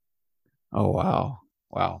 Oh, wow.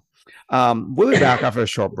 Wow. We'll be back after a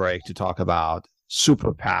short break to talk about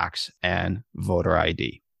super PACs and voter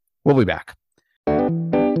ID. We'll be back.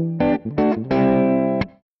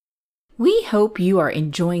 We hope you are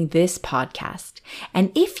enjoying this podcast.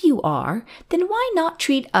 And if you are, then why not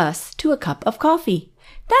treat us to a cup of coffee?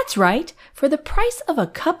 That's right. For the price of a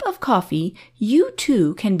cup of coffee, you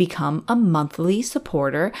too can become a monthly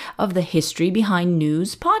supporter of the History Behind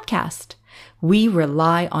News podcast. We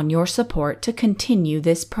rely on your support to continue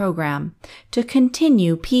this program, to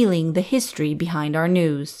continue peeling the history behind our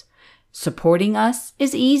news. Supporting us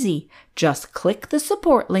is easy. Just click the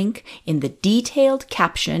support link in the detailed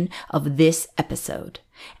caption of this episode.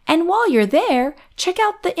 And while you're there, check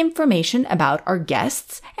out the information about our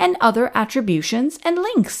guests and other attributions and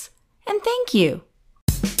links. And thank you.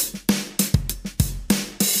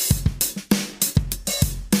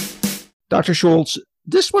 Dr. Schultz,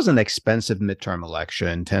 this was an expensive midterm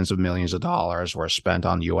election. Tens of millions of dollars were spent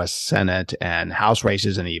on U.S. Senate and House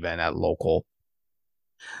races and even at local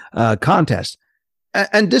contests.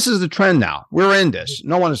 And this is the trend now. We're in this.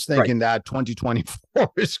 No one is thinking that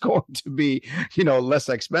 2024 is going to be, less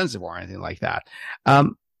expensive or anything like that.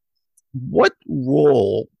 What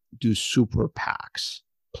role do super PACs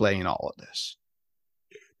play in all of this?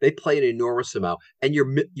 They play an enormous amount. And your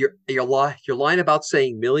line about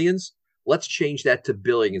saying millions, let's change that to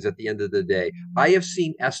billions at the end of the day. I have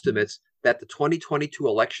seen estimates that the 2022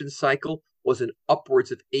 election cycle was in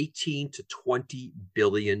upwards of 18 to 20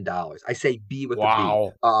 billion dollars. I say B with a B.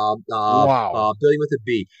 Wow. Wow. Billion with a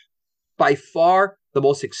B. By far the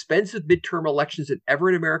most expensive midterm elections ever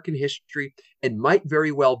in American history, and might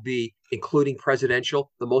very well be, including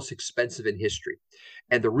presidential, the most expensive in history.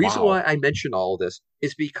 And the reason Wow. why I mention all of this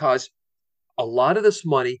is because a lot of this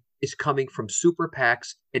money is coming from super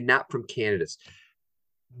PACs and not from candidates.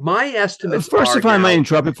 My estimates First, are if I now, may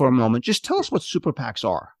interrupt you for a moment, just tell us what super PACs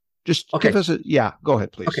are. Just okay. give us go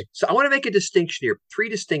ahead, please. Okay, so I want to make a distinction here. 3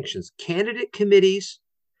 distinctions: candidate committees,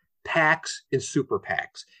 PACs, and super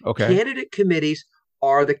PACs. Okay. Candidate committees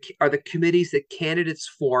are the committees that candidates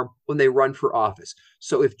form when they run for office.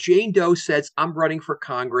 So if Jane Doe says, I'm running for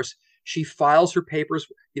Congress, she files her papers,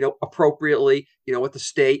 appropriately, with the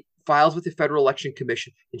state, files with the Federal Election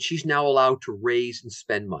Commission, and she's now allowed to raise and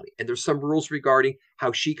spend money. And there's some rules regarding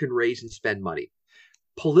how she can raise and spend money.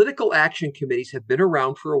 Political action committees have been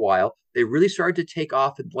around for a while. They really started to take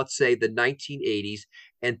off in, let's say, the 1980s,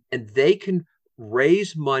 and they can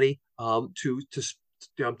raise money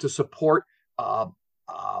to support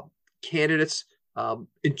candidates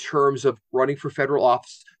in terms of running for federal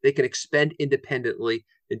office. They can expend independently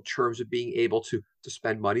in terms of being able to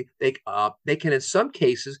spend money. They can, in some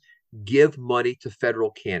cases, give money to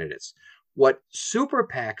federal candidates. What super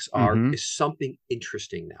PACs are is something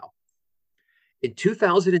interesting now. In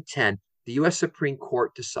 2010, the U.S. Supreme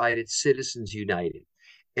Court decided Citizens United.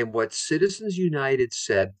 And what Citizens United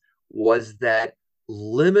said was that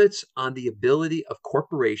limits on the ability of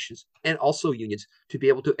corporations and also unions to be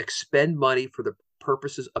able to expend money for the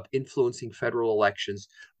purposes of influencing federal elections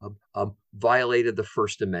violated the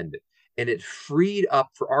First Amendment. And it freed up,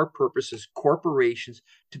 for our purposes, corporations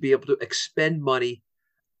to be able to expend money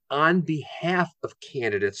on behalf of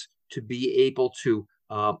candidates to be able to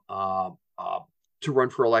run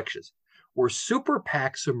for elections. Where super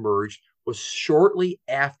PACs emerged was shortly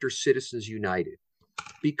after Citizens United,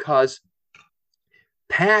 because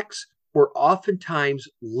PACs were oftentimes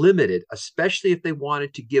limited, especially if they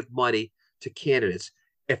wanted to give money to candidates.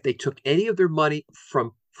 If they took any of their money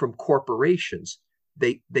from corporations,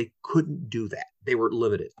 they couldn't do that. They were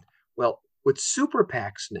limited. Well, with super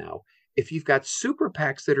PACs now, if you've got super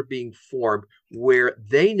PACs that are being formed where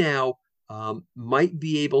they now might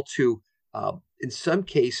be able to, in some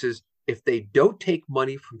cases, if they don't take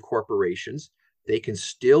money from corporations, they can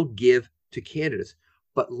still give to candidates.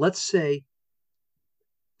 But let's say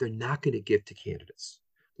they're not going to give to candidates.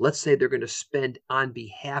 Let's say they're going to spend on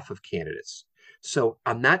behalf of candidates. So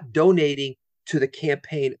I'm not donating to the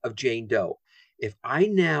campaign of Jane Doe. If I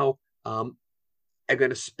now am going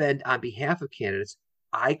to spend on behalf of candidates,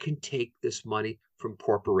 I can take this money from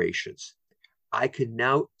corporations. I can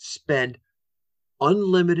now spend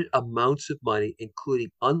unlimited amounts of money, including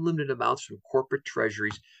unlimited amounts from corporate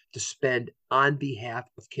treasuries, to spend on behalf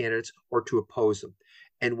of candidates or to oppose them.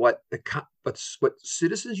 And what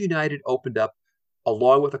Citizens United opened up,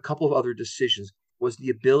 along with a couple of other decisions, was the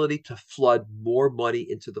ability to flood more money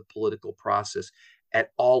into the political process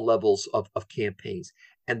at all levels of campaigns.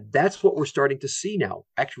 And that's what we're starting to see now.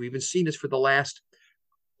 Actually, we've been seeing this for the last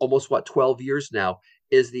almost 12 years now,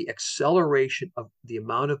 is the acceleration of the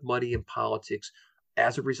amount of money in politics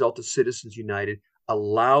as a result of Citizens United,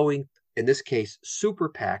 allowing, in this case, super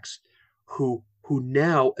PACs, who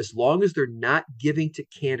now, as long as they're not giving to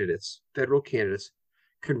candidates, federal candidates,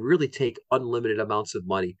 can really take unlimited amounts of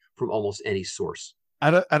money from almost any source.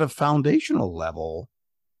 At a foundational level,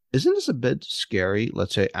 isn't this a bit scary?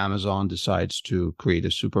 Let's say Amazon decides to create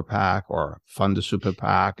a super PAC or fund a super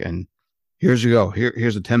PAC, and here's you go.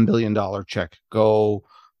 Here's a $10 billion check. Go,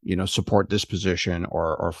 support this position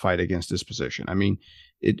or fight against this position. I mean,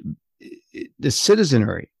 the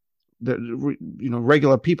citizenry, the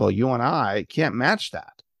regular people, you and I can't match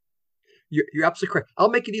that. You're absolutely correct. I'll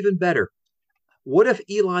make it even better. What if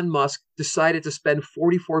Elon Musk decided to spend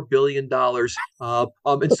 $44 billion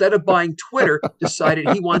instead of buying Twitter, decided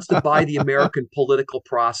he wants to buy the American political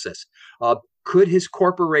process? Could his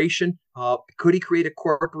corporation, could he create a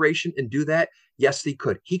corporation and do that? Yes, he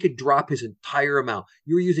could. He could drop his entire amount.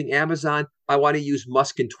 You're using Amazon. I want to use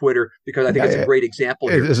Musk and Twitter because I think it's a great example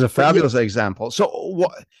here. It is a fabulous example. So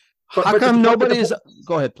how come nobody is?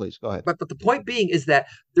 Go ahead, please. Go ahead. But the point being is that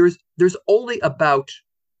there's only about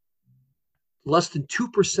less than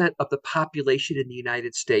 2% of the population in the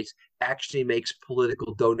United States actually makes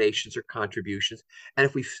political donations or contributions. And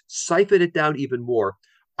if we siphon it down even more,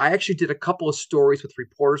 I actually did a couple of stories with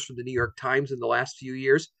reporters from the New York Times in the last few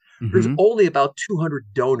years. There's only about 200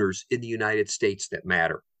 donors in the United States that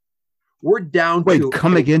matter. We're down to... Wait,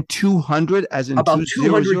 come again? 200 as in about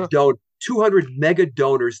 200 200 mega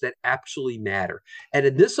donors that actually matter. And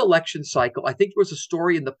in this election cycle, I think there was a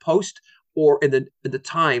story in the Post or in the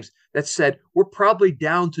Times that said we're probably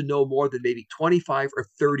down to no more than maybe 25 or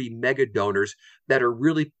 30 mega donors that are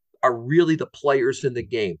really the players in the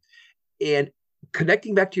game. And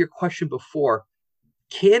connecting back to your question before,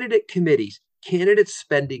 candidate committees, candidate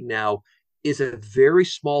spending now is a very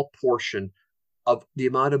small portion of the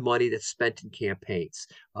amount of money that's spent in campaigns.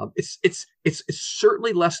 It's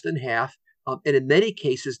certainly less than half, and in many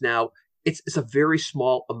cases now, it's a very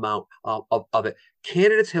small amount of it.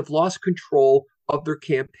 Candidates have lost control of their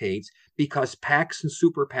campaigns because PACs and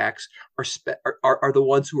super PACs are the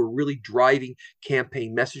ones who are really driving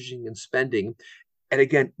campaign messaging and spending. And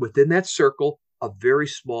again, within that circle, a very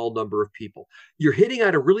small number of people. You're hitting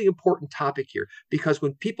on a really important topic here, because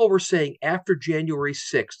when people were saying after January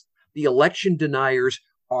 6th, the election deniers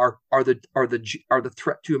are the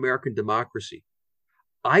threat to American democracy,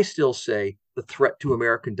 I still say the threat to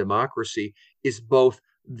American democracy is both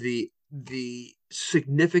the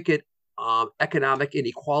significant economic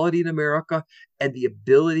inequality in America and the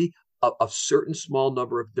ability of a certain small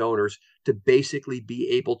number of donors to basically be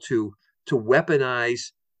able to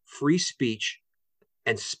weaponize free speech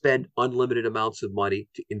and spend unlimited amounts of money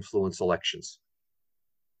to influence elections.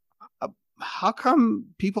 How come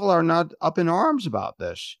people are not up in arms about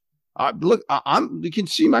this? Look, you can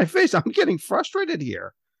see my face. I'm getting frustrated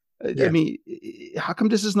here. Yeah. I mean, how come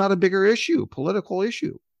this is not a bigger issue, political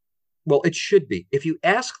issue? Well, it should be. If you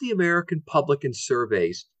ask the American public in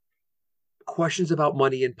surveys questions about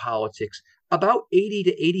money in politics, about 80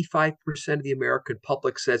 to 85% of the American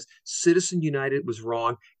public says Citizen United was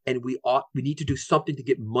wrong and we need to do something to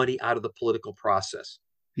get money out of the political process.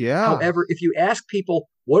 Yeah. However, if you ask people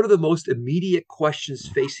what are the most immediate questions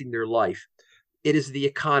facing their life, it is the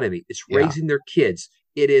economy, it's raising their kids,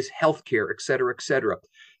 it is healthcare, et cetera, et cetera.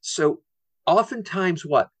 So oftentimes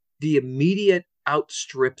the immediate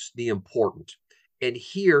outstrips the important. And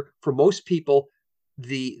here, for most people,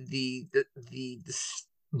 the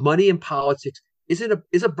money in politics is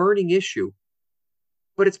a burning issue,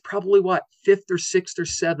 but it's probably fifth or sixth or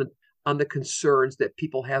seventh on the concerns that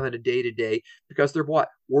people have in a day-to-day, because they're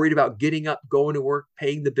worried about getting up, going to work,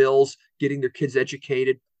 paying the bills, getting their kids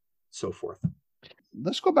educated, so forth.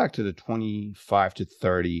 Let's go back to the 25 to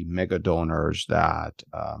 30 mega donors that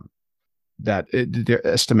they're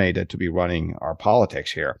estimated to be running our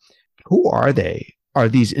politics here. Who are they? Are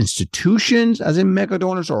these institutions as in mega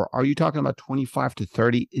donors, or are you talking about 25 to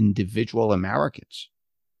 30 individual Americans?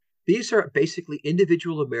 These are basically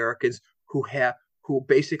individual Americans who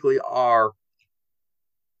basically are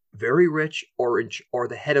very rich or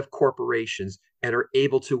the head of corporations and are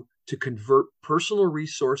able to convert personal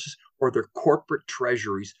resources or their corporate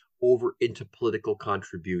treasuries over into political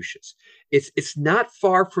contributions. It's not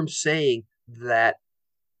far from saying that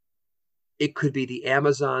it could be the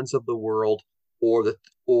Amazons of the world or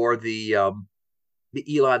the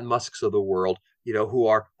Elon Musks of the world, who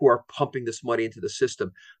are pumping this money into the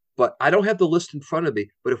system. But I don't have the list in front of me.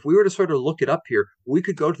 But if we were to sort of look it up here, we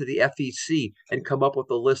could go to the FEC and come up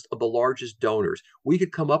with a list of the largest donors. We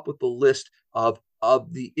could come up with the list of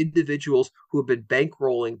the individuals who have been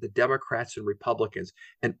bankrolling the Democrats and Republicans.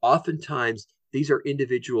 And oftentimes, these are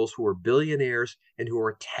individuals who are billionaires and who are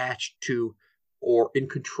attached to or in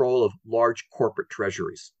control of large corporate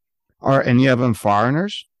treasuries. Are any of them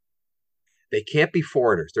foreigners? They can't be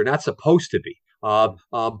foreigners. They're not supposed to be.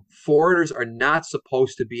 Foreigners are not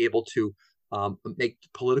supposed to be able to make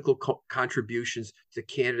political contributions to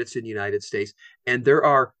candidates in the United States. And there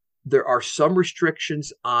are some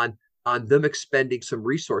restrictions on them expending some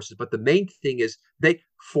resources. But the main thing is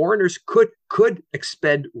foreigners could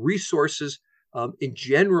expend resources in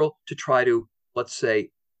general to try to, let's say,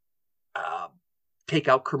 take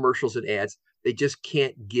out commercials and ads. They just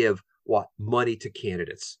can't give money to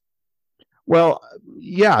candidates. Well,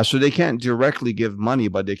 yeah, so they can't directly give money,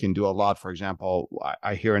 but they can do a lot. For example,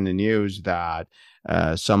 I hear in the news that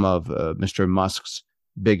some of Mr. Musk's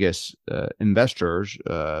biggest investors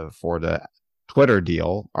for the Twitter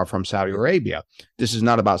deal are from Saudi Arabia. This is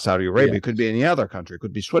not about Saudi Arabia. Yeah. It could be any other country. It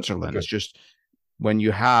could be Switzerland. Okay. It's just when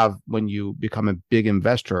you become a big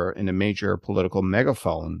investor in a major political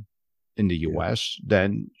megaphone in the U.S.,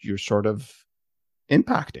 then you're sort of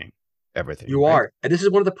impacting everything. You are. And this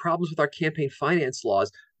is one of the problems with our campaign finance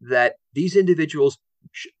laws, that these individuals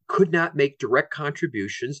could not make direct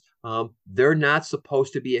contributions. They're not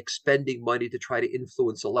supposed to be expending money to try to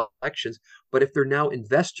influence elections. But if they're now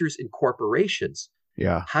investors in corporations,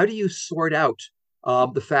 how do you sort out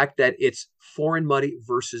the fact that it's foreign money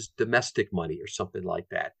versus domestic money or something like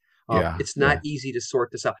that? Yeah. It's not Yeah. easy to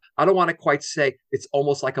sort this out. I don't want to quite say it's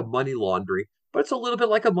almost like a money laundry, but it's a little bit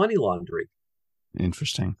like a money laundry.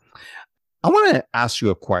 Interesting. I want to ask you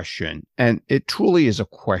a question, and it truly is a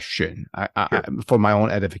question Sure. for my own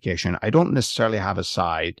edification. I don't necessarily have a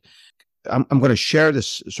side. I'm going to share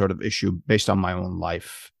this sort of issue based on my own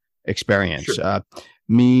life experience. Sure.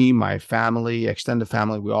 Me, my family, extended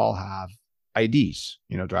family, we all have IDs,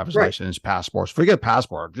 driver's Right. license, passports. Forget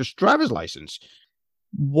passport, just driver's license.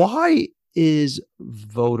 Why is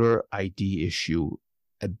voter ID issue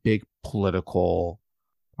a big political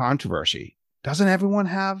controversy? Doesn't everyone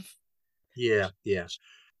have? Yeah. Yeah.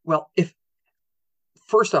 Well, if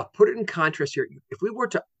first off, put it in contrast here. If we were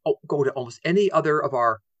to go to almost any other of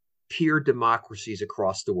our peer democracies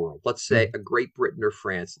across the world, let's say Mhm. a Great Britain or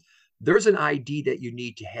France, there's an ID that you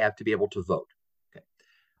need to have to be able to vote. Okay.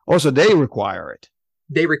 Also, they require it.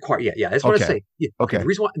 They require, yeah, yeah. I just want to Okay. say, yeah, okay. Okay.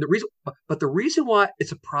 But the reason why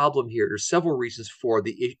it's a problem here, there's several reasons for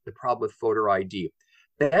the problem with voter ID.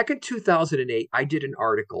 Back in 2008, I did an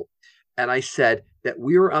article, and I said that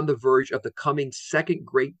we are on the verge of the coming second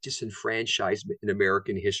great disenfranchisement in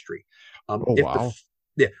American history. Oh, If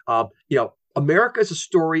the wow. yeah, America is a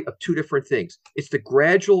story of two different things. It's the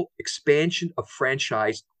gradual expansion of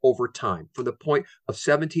franchise over time, from the point of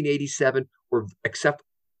 1787, where except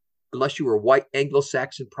unless you were a white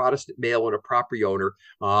Anglo-Saxon Protestant male and a property owner,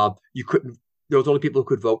 you couldn't. There was only people who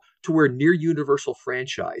could vote. To where near universal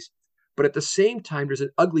franchise. But at the same time, there's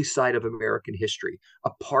an ugly side of American history, a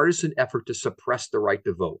partisan effort to suppress the right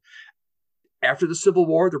to vote. After the Civil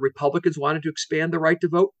War, the Republicans wanted to expand the right to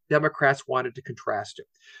vote. Democrats wanted to contrast it.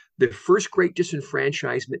 The first great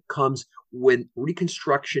disenfranchisement comes when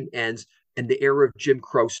Reconstruction ends and the era of Jim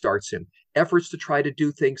Crow starts in. Efforts to try to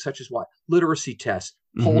do things such as what? Literacy tests,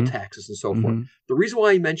 poll Mm-hmm. taxes, and so forth. Mm-hmm. The reason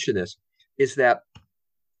why I mention this is that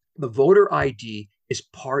the voter ID is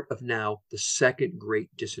part of now the second great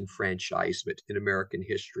disenfranchisement in American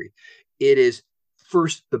history. It is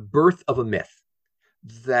first the birth of a myth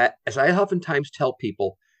that, as I oftentimes tell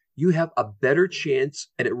people, you have a better chance,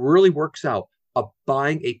 and it really works out, of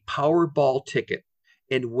buying a Powerball ticket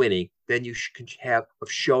and winning than you can have of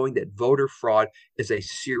showing that voter fraud is a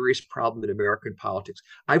serious problem in American politics.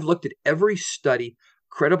 I've looked at every study,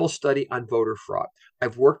 credible study on voter fraud.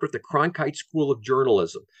 I've worked with the Cronkite School of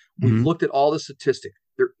Journalism. We've Mm-hmm. looked at all the statistics.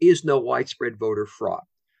 There is no widespread voter fraud.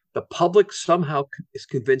 The public somehow is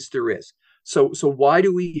convinced there is. So why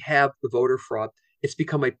do we have the voter fraud? It's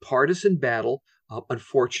become a partisan battle,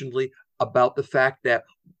 unfortunately, about the fact that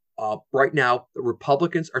right now the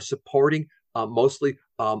Republicans are supporting mostly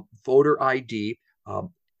voter ID.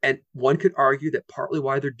 And one could argue that partly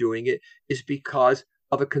why they're doing it is because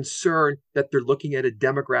of a concern that they're looking at a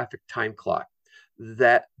demographic time clock,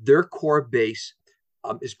 that their core base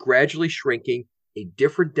is gradually shrinking. A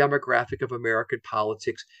different demographic of American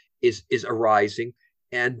politics is arising.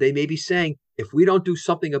 And they may be saying, if we don't do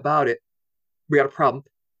something about it, we got a problem.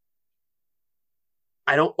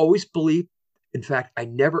 I don't always believe, in fact, I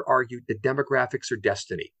never argued that demographics are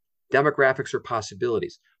destiny. Demographics are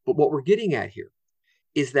possibilities. But what we're getting at here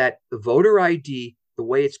is that the voter ID, the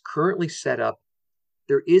way it's currently set up,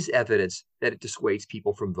 there is evidence that it dissuades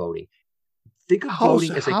people from voting. Think of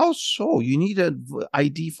voting as a How so? You need an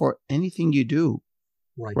ID for anything you do,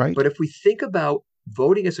 right. right? But if we think about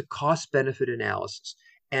voting as a cost benefit analysis,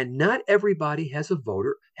 and not everybody has a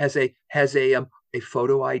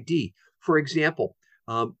photo ID. For example,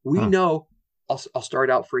 we Huh. know. I'll start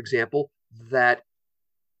out. For example, that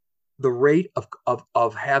the rate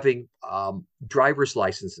of having driver's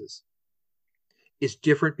licenses is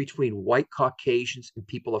different between white Caucasians and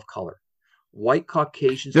people of color. White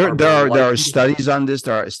Caucasians There, are there more are there are likely to have. studies on this.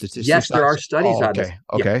 There are statistics. Yes, there are studies Oh, on this.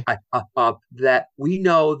 okay, Yeah, okay. that we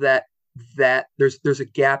know that there's a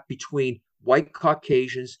gap between white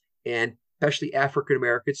Caucasians and especially African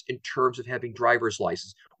Americans in terms of having driver's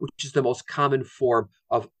license, which is the most common form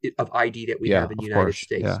of ID that we Yeah, have in the of United course.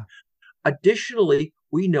 States. Yeah. Additionally,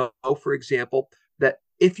 we know, for example, that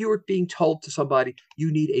if you were being told to somebody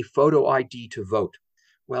you need a photo ID to vote,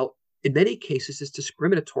 well, in many cases, it's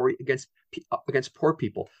discriminatory against poor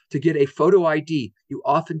people. To get a photo ID, you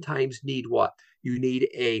oftentimes need what? You need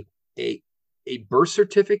a a birth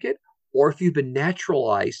certificate, or if you've been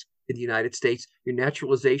naturalized in the United States, your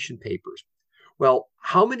naturalization papers. Well,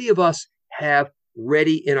 how many of us have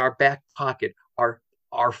ready in our back pocket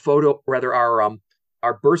our photo, rather our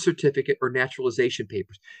birth certificate or naturalization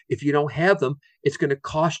papers? If you don't have them, it's going to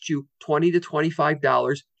cost you $20 to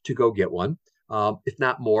 $25 to go get one, if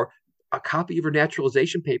not more. A copy of your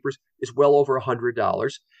naturalization papers is well over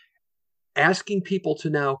 $100. asking people to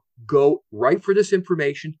now go write for this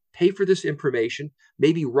information, pay for this information,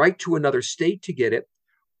 maybe write to another state to get it,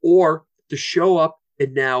 or to show up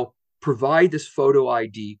and now provide this photo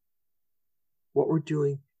ID. What we're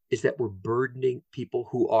doing is that we're burdening people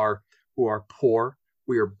who are poor.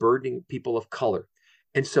 We are burdening people of color.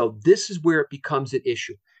 And so this is where it becomes an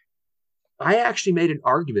issue. I actually made an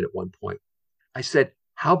argument at one point. I said,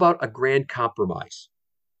 how about a grand compromise?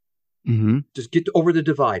 Mm-hmm. Just get over the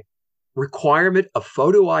divide. Requirement of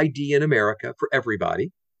photo ID in America for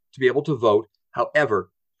everybody to be able to vote. However,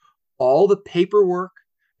 all the paperwork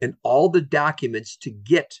and all the documents to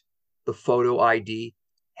get the photo ID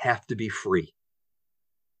have to be free.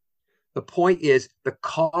 The point is the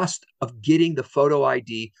cost of getting the photo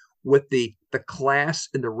ID with the class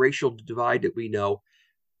and the racial divide that we know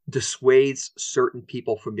dissuades certain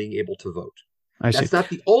people from being able to vote. That's not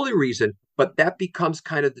the only reason, but that becomes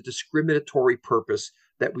kind of the discriminatory purpose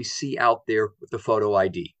that we see out there with the photo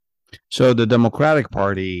ID. So the Democratic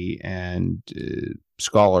Party and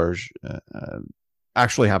scholars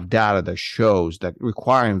actually have data that shows that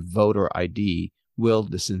requiring voter ID will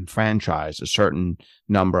disenfranchise a certain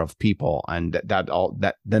number of people, and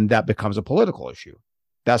that becomes a political issue.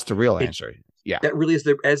 That's the real answer. Yeah, that really is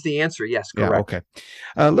the answer. Yes, correct. Yeah, okay.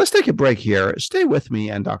 Let's take a break here. Stay with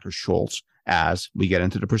me and Dr. Schultz as we get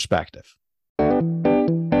into the perspective.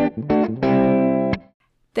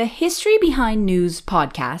 The History Behind News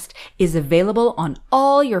podcast is available on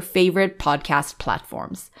all your favorite podcast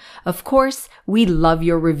platforms. Of course, we love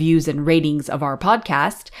your reviews and ratings of our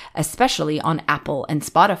podcast, especially on Apple and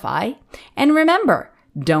Spotify. And remember,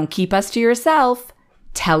 don't keep us to yourself.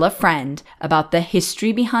 Tell a friend about the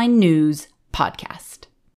History Behind News podcast.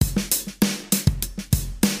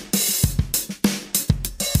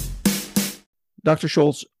 Dr.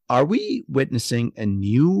 Schultz, are we witnessing a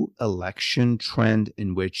new election trend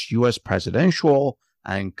in which U.S. presidential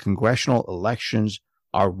and congressional elections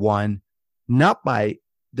are won not by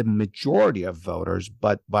the majority of voters,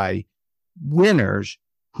 but by winners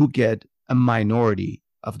who get a minority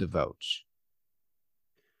of the votes?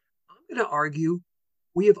 I'm going to argue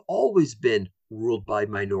we have always been ruled by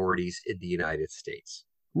minorities in the United States.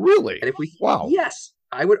 Really? And wow. Yes,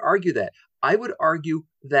 I would argue that. I would argue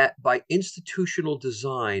that by institutional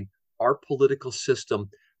design, our political system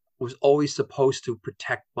was always supposed to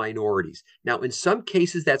protect minorities. Now, in some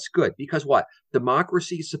cases, that's good because what?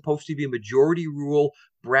 Democracy is supposed to be a majority rule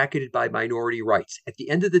bracketed by minority rights. At the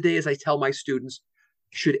end of the day, as I tell my students,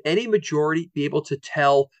 should any majority be able to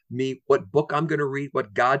tell me what book I'm going to read,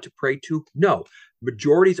 what God to pray to? No,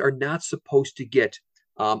 majorities are not supposed to get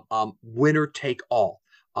winner take all.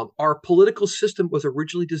 Our political system was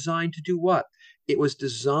originally designed to do what? It was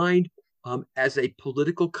designed as a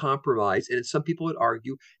political compromise, and some people would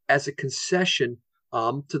argue as a concession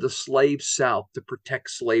to the slave South to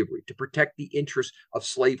protect slavery, to protect the interests of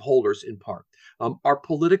slaveholders in part. Our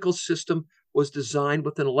political system was designed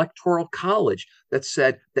with an electoral college that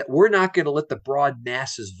said that we're not going to let the broad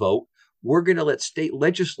masses vote. We're going to let state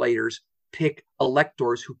legislators pick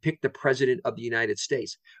electors who pick the president of the United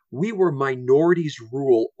States. We were minorities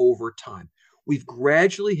rule over time. We've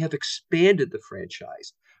gradually have expanded the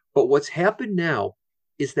franchise. But what's happened now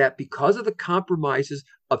is that because of the compromises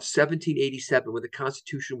of 1787, when the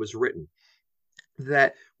Constitution was written,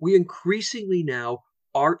 that we increasingly now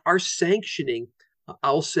are sanctioning,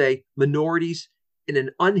 I'll say, minorities in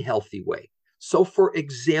an unhealthy way. So, for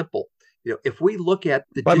example, if we look at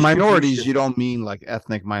the minorities, you don't mean like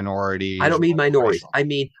ethnic minorities. I don't mean minorities. I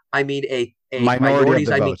mean a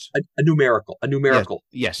minorities. I mean a numerical.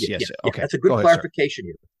 Yes. Okay, that's a good clarification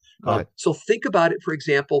here. So think about it, for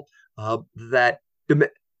example, that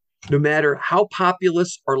no matter how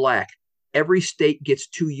populous or lack, every state gets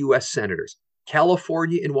 2 U.S. senators.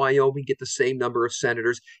 California and Wyoming get the same number of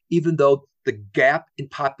senators, even though the gap in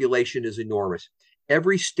population is enormous.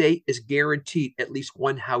 Every state is guaranteed at least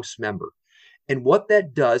 1 House member. And what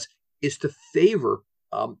that does is to favor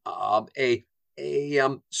a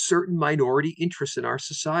certain minority interest in our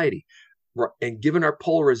society. And given our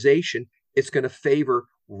polarization, it's going to favor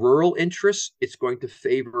rural interests. It's going to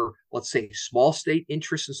favor, let's say, small state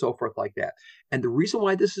interests and so forth like that. And the reason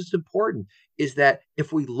why this is important is that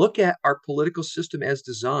if we look at our political system as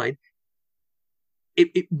designed,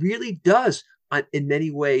 it really does, in many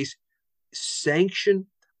ways, sanction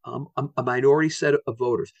a minority set of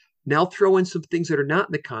voters. Now throw in some things that are not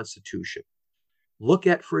in the Constitution. Look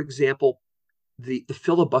at, for example, the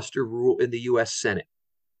filibuster rule in the U.S. Senate.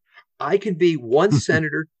 I can be one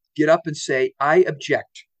senator, get up and say, I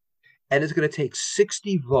object. And it's going to take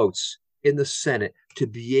 60 votes in the Senate to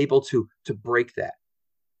be able to break that.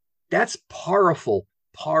 That's powerful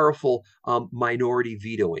powerful minority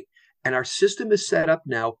vetoing. And our system is set up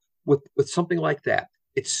now with something like that.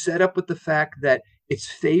 It's set up with the fact that it's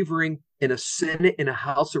favoring in a Senate and a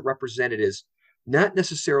House of Representatives, not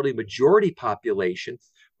necessarily majority population,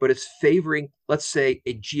 but it's favoring, let's say,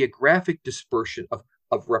 a geographic dispersion of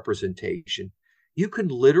representation. You can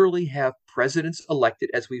literally have presidents elected,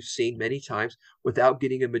 as we've seen many times, without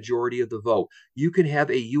getting a majority of the vote. You can have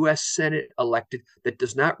a U.S. Senate elected that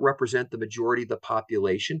does not represent the majority of the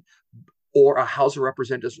population, or a House of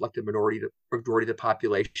Representatives elected majority of the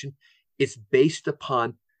population. It's based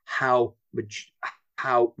upon how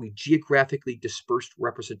we geographically dispersed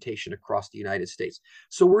representation across the United States.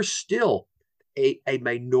 So we're still a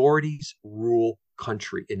minorities rule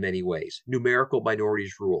country in many ways, numerical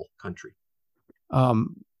minorities rule country.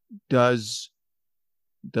 Does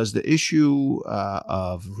the issue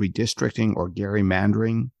of redistricting or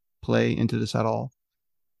gerrymandering play into this at all?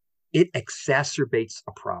 It exacerbates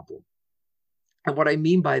a problem. And what I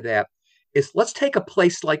mean by that is, let's take a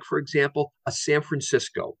place like, for example, a San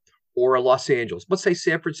Francisco or a Los Angeles. Let's say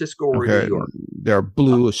San Francisco or New York. They're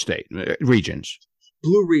blue state regions.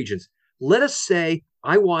 Blue regions. Let us say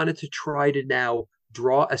I wanted to try to now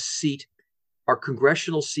draw a seat, our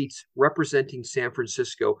congressional seats representing San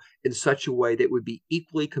Francisco, in such a way that would be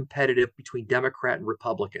equally competitive between Democrat and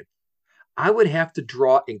Republican. I would have to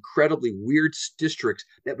draw incredibly weird districts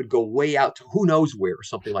that would go way out to who knows where, or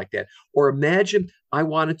something like that. Or imagine I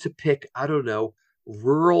wanted to pick, I don't know,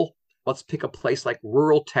 let's pick a place like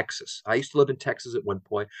rural Texas. I used to live in Texas at one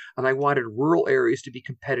point, and I wanted rural areas to be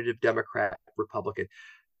competitive Democrat, Republican.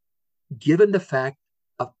 Given the fact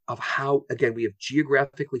of how, again, we have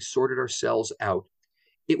geographically sorted ourselves out,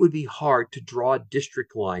 it would be hard to draw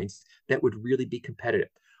district lines that would really be competitive.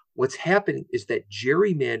 What's happening is that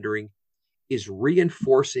gerrymandering is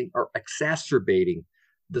reinforcing or exacerbating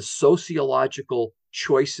the sociological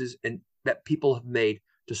choices that people have made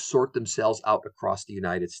to sort themselves out across the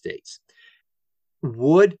United States.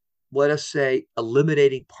 Would, let us say,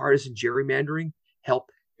 eliminating partisan gerrymandering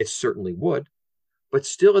help? It certainly would. But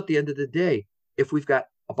still, at the end of the day, if we've got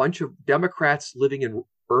a bunch of Democrats living in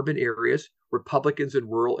urban areas, Republicans in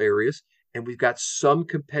rural areas, and we've got some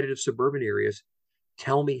competitive suburban areas,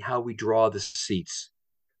 tell me how we draw the seats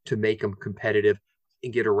to make them competitive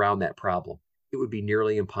and get around that problem. It would be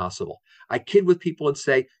nearly impossible. I kid with people and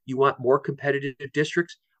say, you want more competitive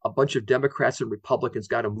districts? A bunch of Democrats and Republicans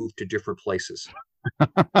got to move to different places.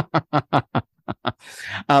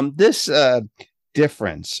 This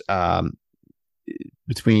difference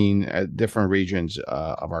between different regions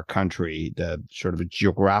of our country, the sort of a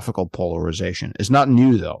geographical polarization, is not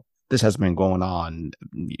new, though. This has been going on,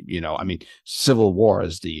 I mean, civil war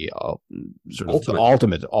is the sort of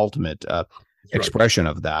ultimate expression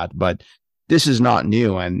of that. But this is not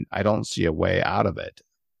new, and I don't see a way out of it.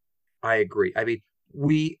 I agree. I mean,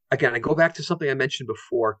 I go back to something I mentioned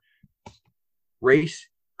before. Race,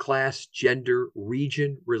 class, gender,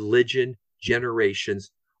 region, religion,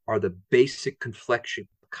 generations are the basic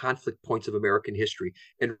conflict points of American history.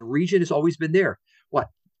 And region has always been there. What?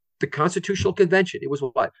 The Constitutional Convention. It was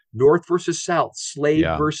what? North versus South, slave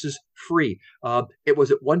versus free. It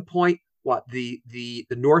was at one point what? The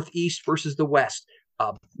Northeast versus the West.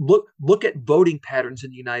 Look at voting patterns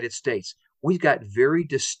in the United States. We've got very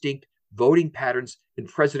distinct voting patterns in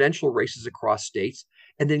presidential races across states,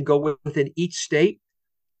 and then go within each state.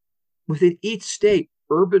 Within each state,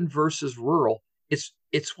 urban versus rural,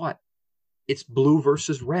 it's what? It's blue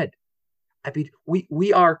versus red. I mean,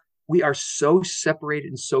 we are so separated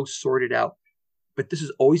and so sorted out. But this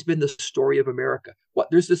has always been the story of America.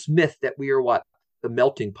 There's this myth that we are what? The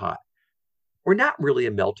melting pot. We're not really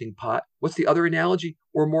a melting pot. What's the other analogy?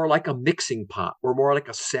 We're more like a mixing pot. We're more like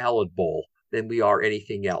a salad bowl than we are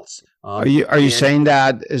anything else. Are you saying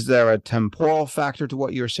that? Is there a temporal factor to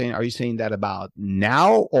what you're saying? Are you saying that about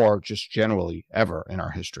now, or just generally ever in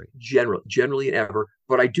our history? Generally and ever.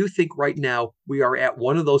 But I do think right now we are at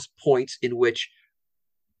one of those points in which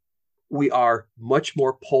we are much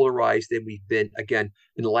more polarized than we've been, again,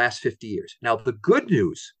 in the last 50 years. Now, the good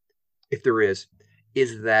news, if there is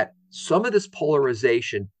that some of this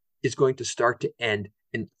polarization is going to start to end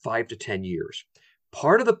in 5 to 10 years.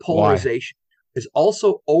 Part of the polarization is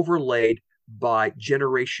also overlaid by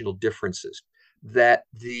generational differences, that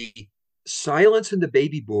the silence and the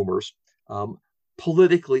baby boomers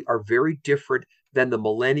politically are very different than the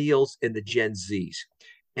millennials and the Gen Zs.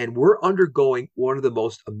 And we're undergoing one of the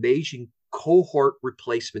most amazing cohort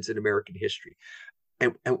replacements in American history.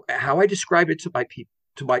 And how I describe it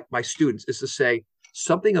to my students is to say,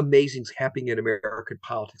 something amazing is happening in American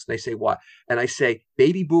politics. And I say, what? And I say,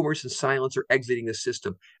 baby boomers and silents are exiting the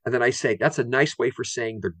system. And then I say, that's a nice way for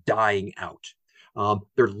saying they're dying out.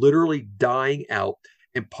 They're literally dying out.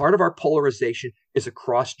 And part of our polarization is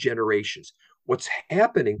across generations. What's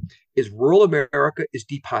happening is rural America is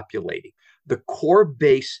depopulating. The core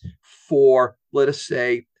base for, let us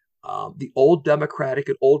say, the old Democratic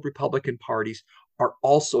and old Republican parties are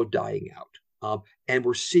also dying out. And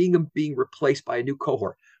we're seeing them being replaced by a new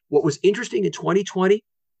cohort. What was interesting in 2020,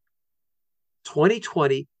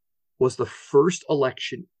 2020 was the first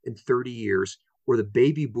election in 30 years where the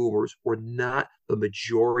baby boomers were not the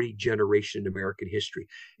majority generation in American history.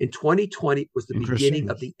 In 2020 was the beginning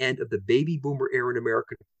of the end of the baby boomer era in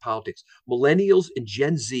American politics. Millennials and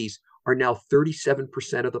Gen Zs are now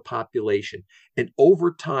 37% of the population. And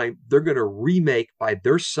over time, they're going to remake by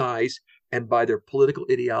their size and by their political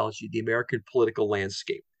ideology the American political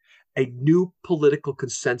landscape. A new political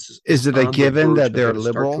consensus is it a given that they're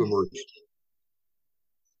liberal?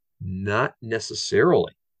 Not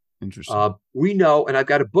necessarily. Interesting. We know, and I've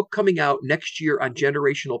got a book coming out next year on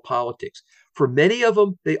generational politics. For many of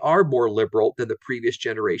them, they are more liberal than the previous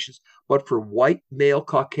generations. But for white male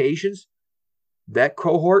Caucasians, that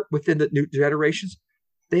cohort within the new generations,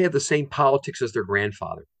 they have the same politics as their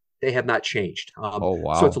grandfather. They have not changed. Oh,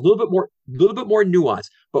 wow. So it's a little bit more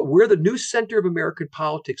nuanced. But where the new center of American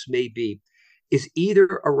politics may be is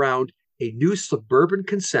either around a new suburban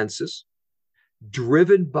consensus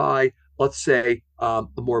driven by, let's say, a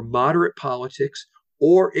more moderate politics,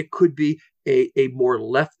 or it could be a more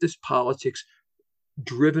leftist politics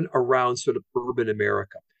driven around sort of urban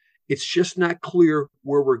America. It's just not clear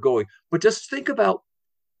where we're going. But just think about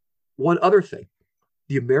one other thing.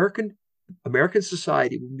 The American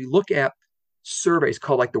society, when we look at surveys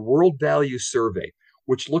called like the World Values Survey,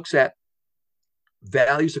 which looks at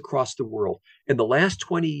values across the world, in the last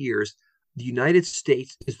 20 years, the United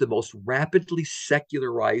States is the most rapidly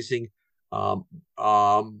secularizing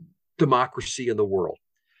democracy in the world.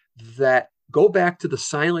 That go back to the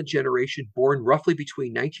silent generation born roughly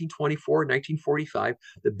between 1924 and 1945,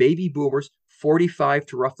 the baby boomers, 45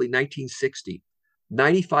 to roughly 1960.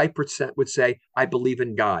 95% would say, I believe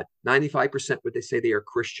in God. 95% would say they are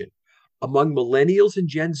Christian. Among millennials and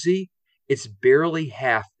Gen Z, it's barely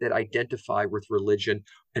half that identify with religion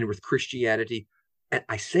and with Christianity. And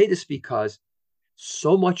I say this because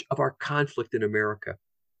so much of our conflict in America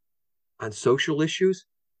on social issues,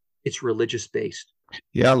 it's religious based.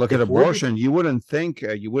 Yeah, look at abortion. You wouldn't think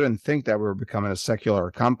that we're becoming a secular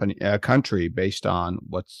country based on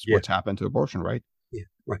what's happened to abortion, right? Yeah,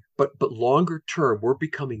 right. But longer term, we're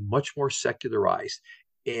becoming much more secularized,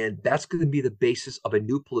 and that's going to be the basis of a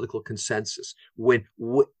new political consensus. And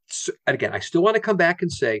again, I still want to come back and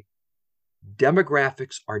say,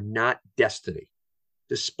 demographics are not destiny.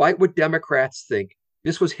 Despite what Democrats think,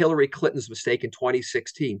 this was Hillary Clinton's mistake in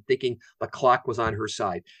 2016, thinking the clock was on her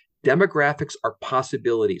side. Demographics are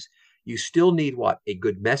possibilities. You still need what? A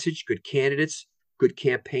good message, good candidates, good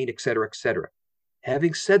campaign, et cetera, et cetera.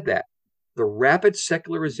 Having said that, the rapid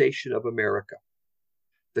secularization of America,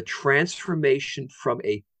 the transformation from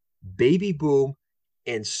a baby boom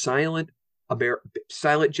and silent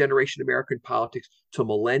generation American politics to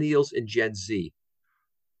millennials and Gen Z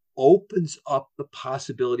opens up the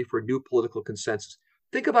possibility for a new political consensus.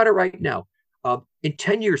 Think about it right now. In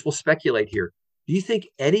 10 years, we'll speculate here. Do you think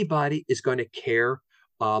anybody is going to care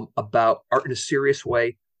about, or in a serious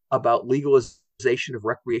way, about legalization of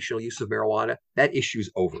recreational use of marijuana? That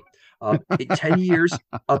issue's over. In 10 years,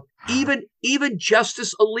 even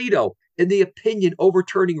Justice Alito, in the opinion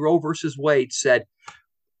overturning Roe versus Wade, said,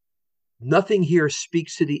 nothing here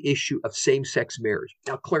speaks to the issue of same-sex marriage.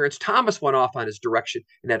 Now, Clarence Thomas went off on his direction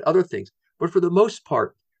and had other things. But for the most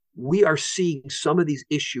part, we are seeing some of these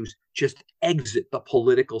issues just exit the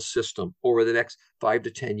political system over the next 5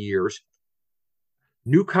 to 10 years.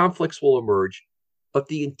 New conflicts will emerge, but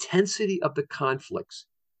the intensity of the conflicts,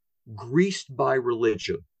 greased by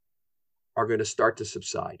religion, are going to start to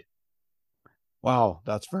subside. Wow,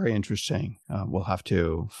 that's very interesting. We'll have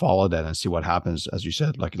to follow that and see what happens, as you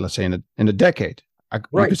said, like let's say in a decade.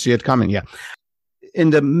 We could see it coming. Yeah. In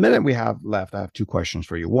the minute we have left, I have two questions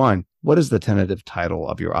for you. One, what is the tentative title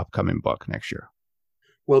of your upcoming book next year?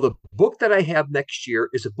 Well, the book that I have next year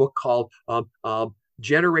is a book called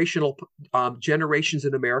Generations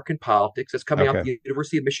in American Politics. That's coming out of the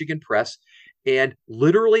University of Michigan Press. And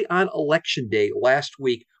literally on Election Day last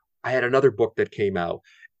week, I had another book that came out,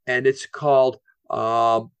 and it's called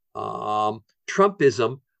Trumpism,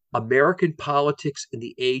 American Politics in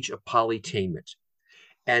the Age of Polytainment.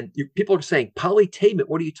 And people are saying, polytainment,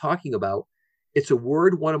 what are you talking about? It's a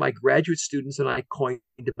word one of my graduate students and I coined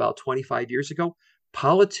about 25 years ago.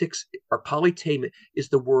 Politics or polytainment is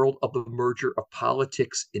the world of the merger of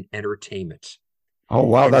politics and entertainment. Oh,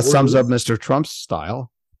 wow. And That sums up Mr. Trump's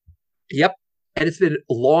style. Yep. And it's been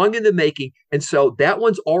long in the making. And so that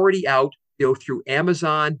one's already out, through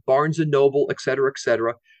Amazon, Barnes and Noble, et cetera, et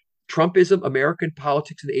cetera. Trumpism, American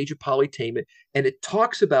Politics in the Age of Polytainment. And it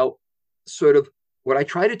talks about sort of what I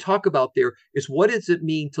try to talk about there is what does it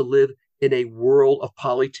mean to live in a world of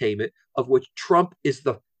polytainment, of which Trump is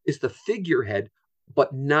the figurehead,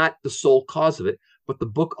 but not the sole cause of it. But the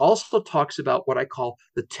book also talks about what I call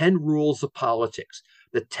the 10 rules of politics,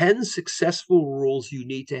 the 10 successful rules you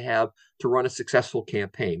need to have to run a successful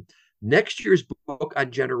campaign. Next year's book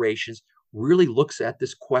on generations really looks at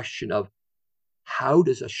this question of how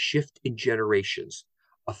does a shift in generations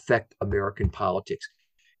affect American politics?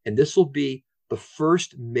 And this will be the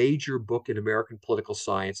first major book in American political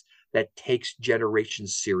science that takes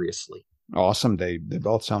generations seriously. Awesome. They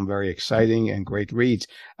both sound very exciting and great reads.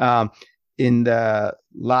 In the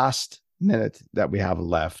last minute that we have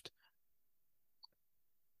left,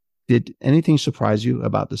 did anything surprise you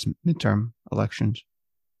about this midterm elections?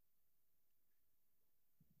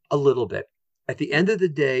 A little bit. At the end of the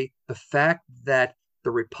day, the fact that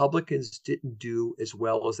the Republicans didn't do as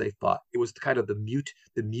well as they thought, it was kind of the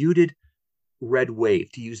muted red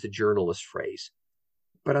wave, to use the journalist phrase.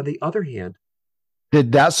 But on the other hand,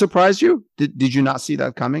 did that surprise you? Did you not see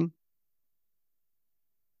that coming?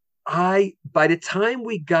 By the time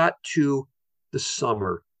we got to the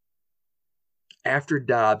summer after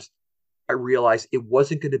Dobbs, I realized it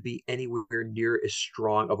wasn't going to be anywhere near as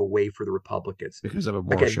strong of a wave for the Republicans. Because of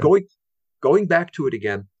abortion. Again, going back to it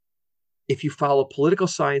again, if you follow political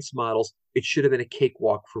science models, it should have been a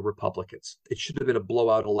cakewalk for Republicans. It should have been a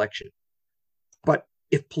blowout election. But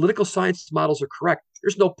if political science models are correct,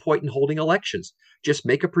 there's no point in holding elections. Just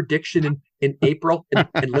make a prediction in April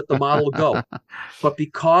and let the model go. But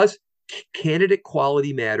because candidate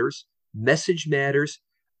quality matters, message matters,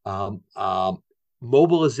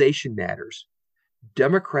 mobilization matters,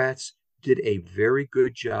 Democrats did a very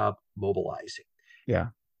good job mobilizing. Yeah.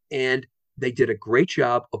 And they did a great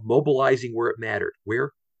job of mobilizing where it mattered.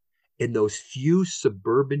 Where? In those few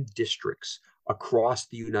suburban districts across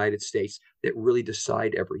the United States that really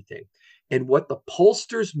decide everything. And what the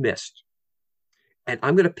pollsters missed, and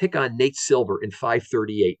I'm going to pick on Nate Silver in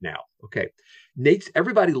 538 now. Okay.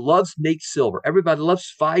 Everybody loves Nate Silver. Everybody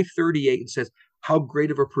loves 538 and says how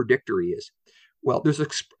great of a predictor he is. Well, there's an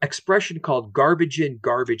expression called garbage in,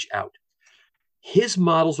 garbage out. His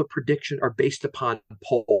models of prediction are based upon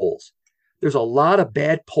polls. There's a lot of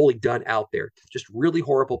bad polling done out there, just really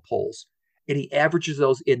horrible polls. And he averages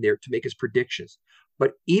those in there to make his predictions.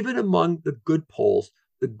 But even among the good polls,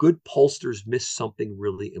 the good pollsters miss something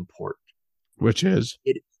really important. Which is?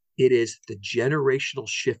 It is the generational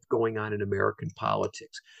shift going on in American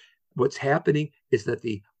politics. What's happening is that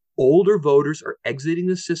the older voters are exiting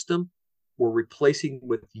the system. We're replacing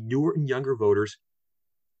with newer and younger voters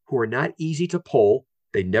who are not easy to poll.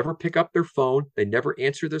 They never pick up their phone. They never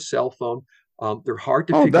answer their cell phone. They're hard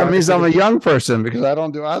to figure out. Oh, that means I'm a young person because I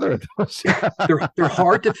don't do either of those. they're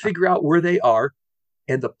hard to figure out where they are.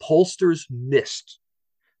 And the pollsters missed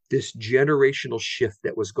this generational shift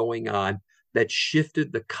that was going on that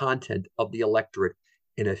shifted the content of the electorate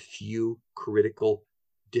in a few critical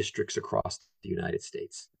districts across the United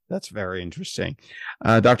States. That's very interesting.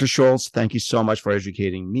 Dr. Schultz, thank you so much for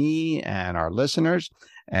educating me and our listeners.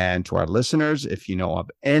 And to our listeners, if you know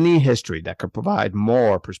of any history that could provide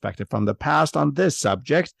more perspective from the past on this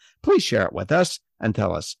subject, please share it with us and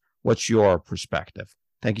tell us what's your perspective.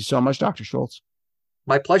 Thank you so much, Dr. Schultz.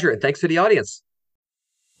 My pleasure. And thanks to the audience.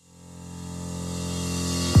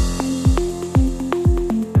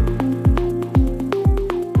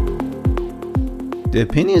 The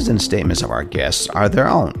opinions and statements of our guests are their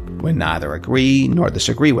own. We neither agree nor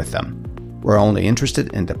disagree with them. We're only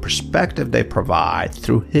interested in the perspective they provide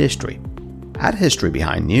through history. At History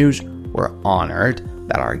Behind News, we're honored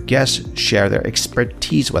that our guests share their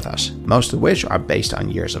expertise with us, most of which are based on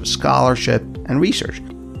years of scholarship and research,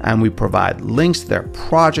 and we provide links to their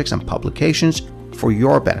projects and publications for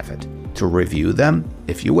your benefit to review them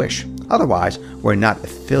if you wish. Otherwise, we're not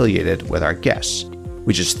affiliated with our guests.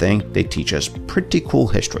 We just think they teach us pretty cool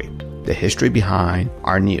history, the history behind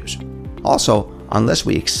our news. Also, unless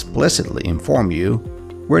we explicitly inform you,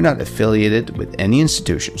 we're not affiliated with any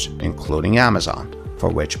institutions, including Amazon, for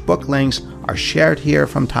which book links are shared here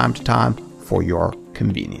from time to time for your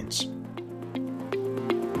convenience.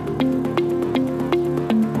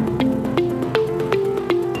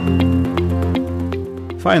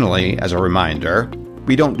 Finally, as a reminder,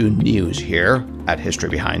 We don't do news here at History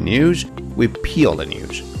Behind News. We peel the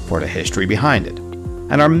news for the history behind it.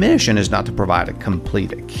 And our mission is not to provide a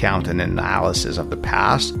complete account and analysis of the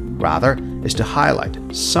past, rather is to highlight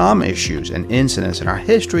some issues and incidents in our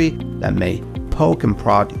history that may poke and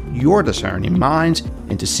prod your discerning minds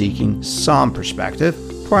into seeking some perspective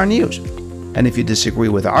for our news. And if you disagree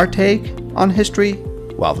with our take on history,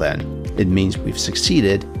 well then, it means we've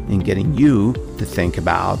succeeded in getting you to think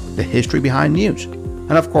about the history behind news.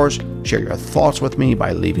 And of course, share your thoughts with me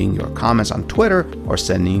by leaving your comments on Twitter or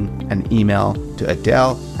sending an email to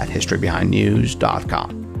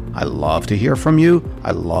adele@historybehindnews.com. I love to hear from you.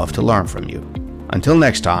 I love to learn from you. Until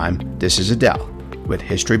next time, this is Adele with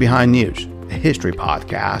History Behind News, a history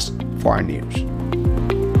podcast for our news.